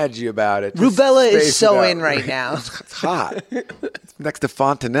feeling edgy about it, just rubella is space so it out. in right now. It's hot. It's next to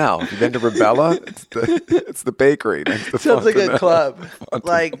Fontanelle. Have you been to Rubella? It's the bakery next to Sounds like a Fontanelle. club.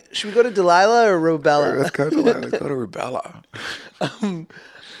 Like, should we go to Delilah or Rubella? Let's go to Rubella.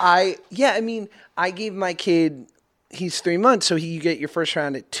 I gave my kid, he's 3 months, so you get your first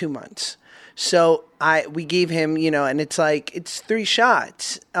round at 2 months. So we gave him, you know, and it's like, it's 3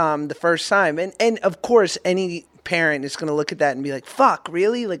 shots the first time. And of course, any parent is going to look at that and be like, fuck,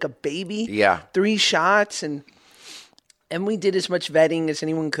 really? Like a baby? Yeah. 3 shots? And we did as much vetting as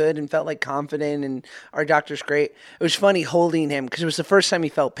anyone could and felt like confident, and our doctor's great. It was funny holding him because it was the first time he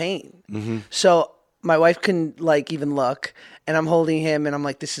felt pain. Mm-hmm. So my wife couldn't like even look, and I'm holding him and I'm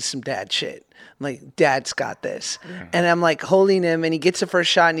like, this is some dad shit. I'm like, Dad's got this. Yeah. And I'm like holding him and he gets the first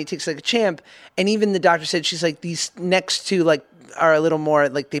shot and he takes like a champ. And even the doctor said, she's like, these next 2 like are a little more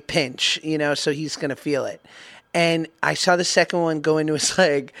like they pinch, you know, so he's going to feel it. And I saw the second one go into his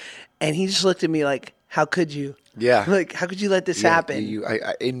leg and he just looked at me like, how could you? Yeah. Like, how could you let this happen?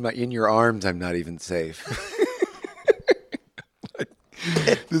 In your arms, I'm not even safe.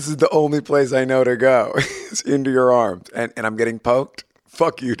 This is the only place I know to go. It's into your arms. And I'm getting poked?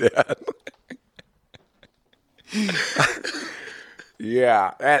 Fuck you, Dad.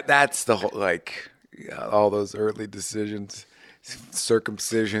 Yeah. That's the whole, like, all those early decisions.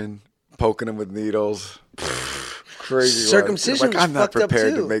 Circumcision, poking them with needles. Crazy. Circumcision Like, was I'm not fucked up,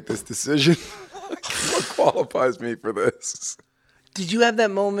 prepared too. to make this decision. What qualifies me for this? Did you have that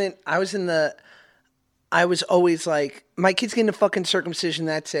moment? I was always like, my kid's getting a fucking circumcision.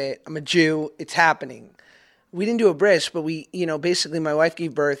 That's it. I'm a Jew. It's happening. we didn't do a bris, but we, basically my wife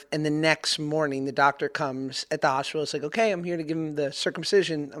gave birth, and the next morning the doctor comes at the hospital. It's like, okay, I'm here to give him the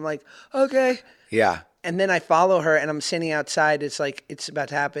circumcision. I'm like, okay. Yeah. And then I follow her, and I'm standing outside. It's like, it's about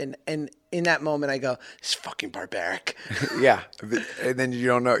to happen. And in that moment, I go, "It's fucking barbaric." Yeah. And then you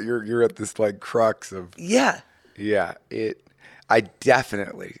don't know, you're at this like crux of. Yeah. Yeah. I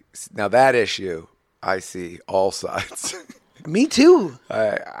definitely, now that issue, I see all sides. Me too.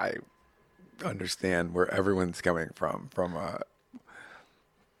 I understand where everyone's coming from,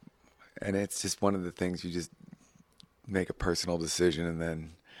 and it's just one of the things you just make a personal decision and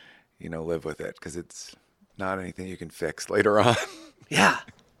then, live with it, because it's not anything you can fix later on. Yeah.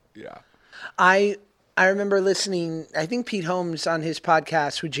 Yeah. I remember listening, I think Pete Holmes on his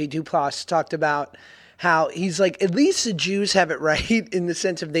podcast with Jay Duplass talked about how he's like, at least the Jews have it right in the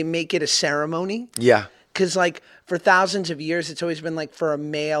sense of they make it a ceremony. Yeah. Because like for thousands of years, it's always been like for a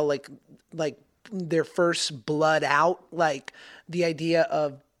male, like their first blood out, like the idea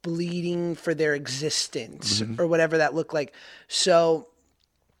of bleeding for their existence or whatever that looked like. So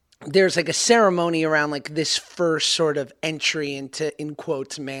there's like a ceremony around like this first sort of entry into, in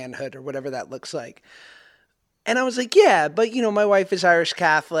quotes, manhood or whatever that looks like. And I was like, yeah, but my wife is Irish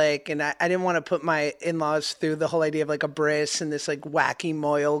Catholic, and I didn't want to put my in-laws through the whole idea of like a bris and this like wacky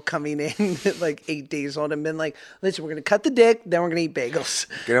moil coming in at like 8 days old and been like, listen, we're going to cut the dick, then we're going to eat bagels.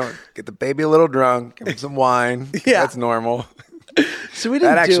 Get the baby a little drunk, give him some wine. Yeah. That's normal. So we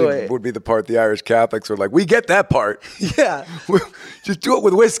didn't that do actually it. would be the part the Irish Catholics were like, we get that part. Yeah. Just do it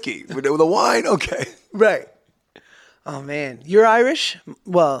with whiskey. With the wine, okay. Right. Oh, man. You're Irish?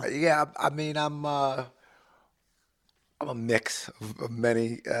 Well. Yeah, I mean, I'm a mix of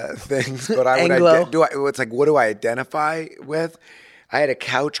many things, but I would Anglo. it's like, what do I identify with? I had a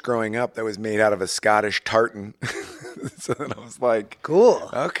couch growing up that was made out of a Scottish tartan. So then I was like, Cool.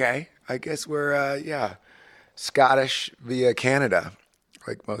 Okay, I guess we're Scottish via Canada,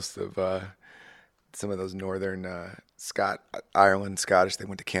 like most of some of those northern Ireland Scottish. They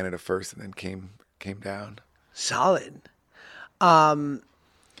went to Canada first and then came down. Solid.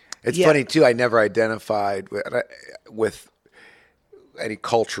 It's Yeah. funny too. I never identified with any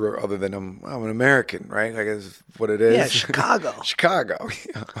culture other than I'm an American, right? I guess what it is. Yeah, Chicago. Chicago,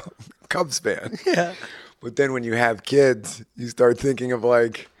 yeah. Cubs fan. Yeah. But then when you have kids, you start thinking of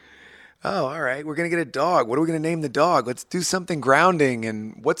like, oh, all right, we're gonna get a dog. What are we gonna name the dog? Let's do something grounding.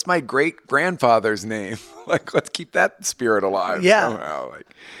 And what's my great grandfather's name? Like, let's keep that spirit alive. Yeah. Somehow. Like,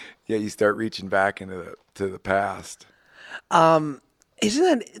 yeah, you start reaching back into the past.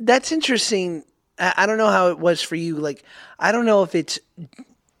 That's interesting. I don't know how it was for you. Like, I don't know if it's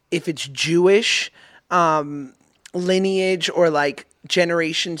Jewish lineage or like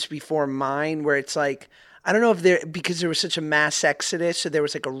generations before mine, where it's like, I don't know if because there was such a mass exodus, so there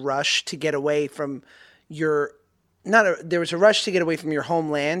was like a rush to get away from there was a rush to get away from your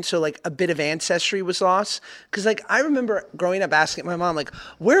homeland. So like a bit of ancestry was lost. Cause like, I remember growing up asking my mom, like,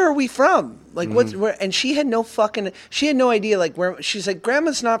 where are we from? Like where? And she had no idea like where. She's like,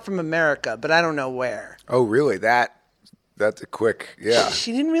 grandma's not from America, but I don't know where. Oh, really? That's a quick, yeah.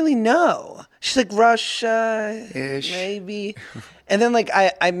 She didn't really know. She's like, Russia, Ish. maybe. And then like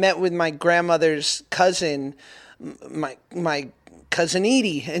I met with my grandmother's cousin, my cousin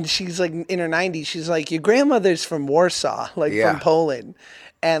Edie, and she's like in her 90s. She's like, your grandmother's from Warsaw, like Yeah. from Poland.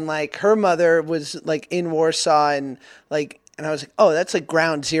 And like her mother was like in Warsaw, and I was like, oh, that's like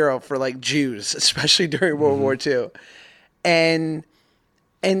ground zero for like Jews, especially during World War II.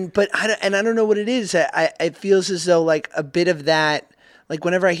 But I don't know what it is. It feels as though like a bit of that, like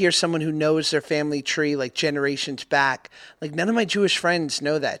whenever I hear someone who knows their family tree like generations back, like none of my Jewish friends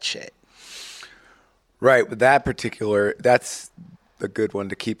know that shit. Right, but that's a good one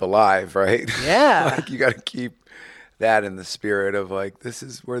to keep alive, right? Yeah. Like you got to keep that in the spirit of like, this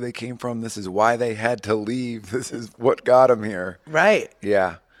is where they came from. This is why they had to leave. This is what got them here. Right.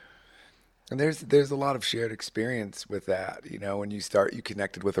 Yeah. And there's a lot of shared experience with that. When you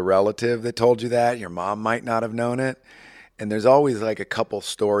connected with a relative that told you that, your mom might not have known it. And there's always like a couple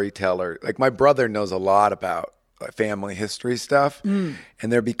storyteller. Like my brother knows a lot about family history stuff. And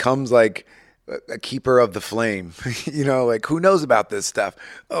there becomes like a keeper of the flame, like who knows about this stuff?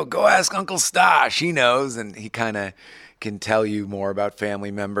 Oh, go ask Uncle Stosh. He knows. And he kind of can tell you more about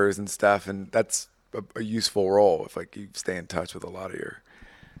family members and stuff. And that's a useful role if like you stay in touch with a lot of your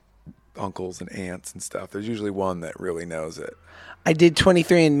uncles and aunts and stuff. There's usually one that really knows it. I did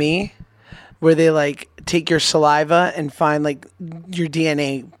 23andMe, where they like take your saliva and find like your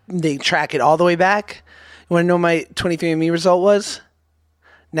DNA. They track it all the way back. You want to know what my 23andMe result was?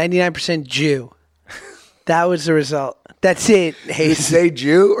 99% Jew. That was the result. That's it. Did it Hayes. say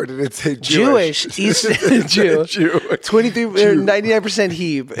Jew or did it say Jewish? Jewish. Eastern Jew. Jew. 23, 99%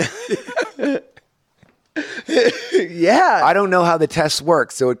 Heb. Yeah. I don't know how the test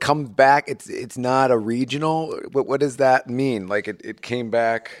works. So it comes back. It's not a regional. What does that mean? Like it came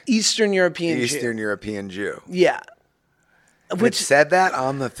back Eastern European Jew. Eastern European Jew. Yeah. Which said that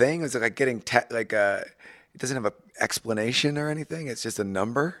on the thing? Is it like getting it doesn't have an explanation or anything? It's just a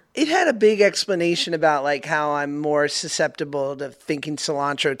number? It had a big explanation about like how I'm more susceptible to thinking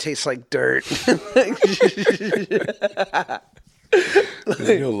cilantro tastes like dirt.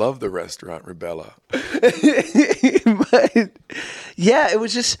 You'll love the restaurant Ribella. But yeah, it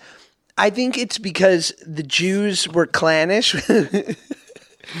was just, I think it's because the Jews were clannish.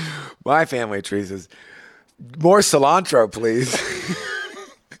 My family tree says, more cilantro, please.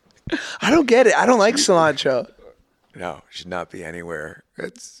 I don't get it. I don't like cilantro. No, it should not be anywhere.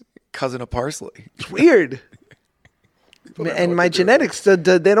 It's cousin of parsley. It's weird. And my genetics, they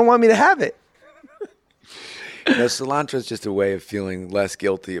don't want me to have it. Cilantro is just a way of feeling less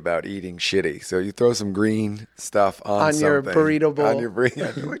guilty about eating shitty. So you throw some green stuff on your burrito bowl. On your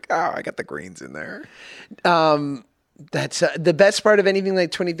burrito. You're like, oh, I got the greens in there. That's the best part of anything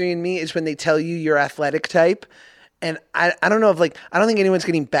like 23andMe is when they tell you your athletic type. And I don't know if I don't think anyone's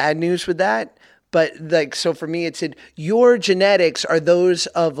getting bad news with that. But so for me, it said your genetics are those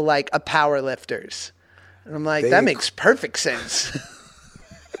of like a power lifters. And I'm like, that makes perfect sense.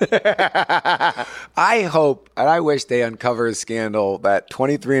 I hope, and I wish they uncover a scandal that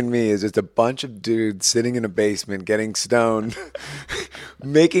 23andMe is just a bunch of dudes sitting in a basement getting stoned,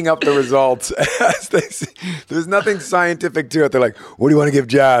 making up the results as they see. There's nothing scientific to it. They're like, what do you want to give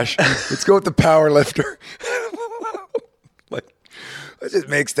Josh? Let's go with the power lifter. Let's just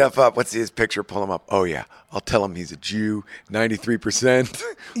make stuff up. Let's see his picture, pull him up. Oh, yeah. I'll tell him he's a Jew, 93%.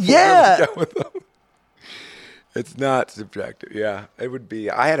 Yeah. It's not subjective. Yeah, it would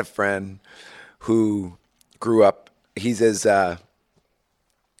be. I had a friend who grew up. He's as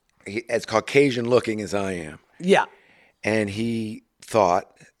Caucasian looking as I am. Yeah. And he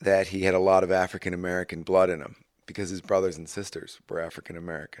thought that he had a lot of African American blood in him because his brothers and sisters were African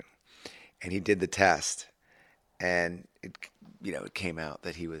American. And he did the test, and it came out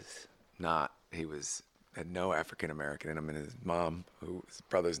that he was not. He had no African American in him, and his mom, whose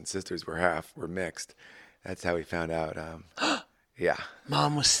brothers and sisters were mixed. That's how he found out. Yeah.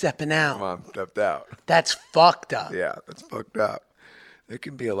 Mom was stepping out. Mom stepped out. That's fucked up. Yeah, that's fucked up. There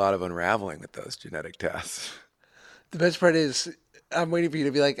can be a lot of unraveling with those genetic tests. The best part is I'm waiting for you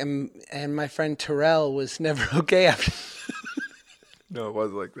to be like, and my friend Terrell was never okay after. No, it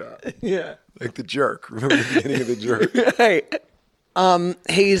was like that. Yeah. Like the jerk. Remember the beginning of the jerk? Right.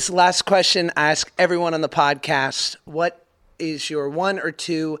 Hayes, last question. I ask everyone on the podcast, what is your one or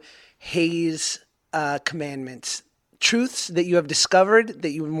two Hayes commandments, truths that you have discovered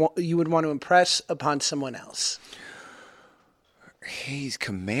that you would want to impress upon someone else? Hayes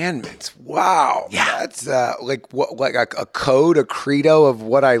commandments. Wow. Yeah. That's like what, like a code, a credo of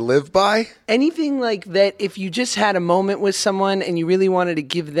what I live by? Anything like that, if you just had a moment with someone and you really wanted to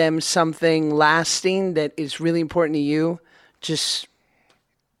give them something lasting that is really important to you, just...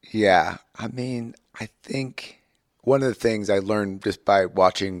 Yeah. I mean, I think one of the things I learned just by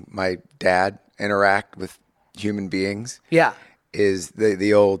watching my dad interact with human beings is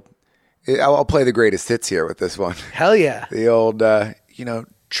the old... I'll play the greatest hits here with this one. Hell yeah. The old,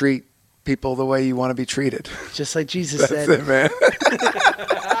 treat people the way you want to be treated. Just like Jesus said. That's it, man.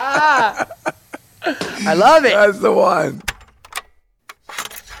 I love it. That's the one.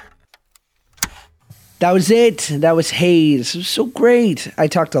 That was it. That was Hayes. It was so great. I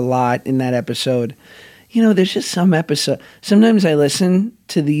talked a lot in that episode. There's just some episode. Sometimes I listen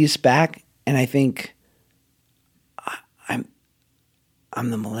to these back and I think I'm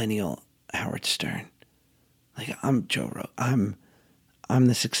the millennial Howard Stern. Like I'm Joe Rogan. I'm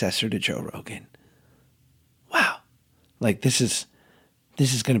the successor to Joe Rogan. Wow. Like this is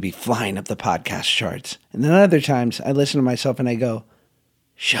going to be flying up the podcast charts. And then other times I listen to myself and I go,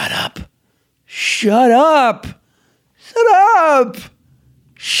 shut up. Shut up. Shut up.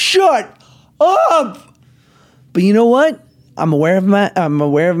 Shut up. But you know what? I'm aware of my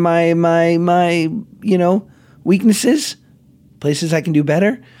weaknesses, places I can do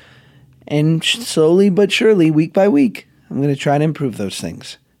better. And slowly but surely, week by week, I'm going to try to improve those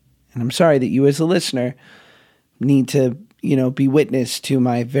things. And I'm sorry that you as a listener need to, be witness to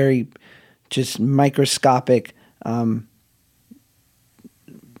my very just microscopic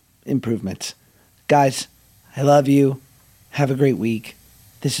improvements. Guys, I love you. Have a great week.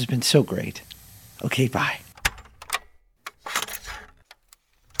 This has been so great. Okay, bye.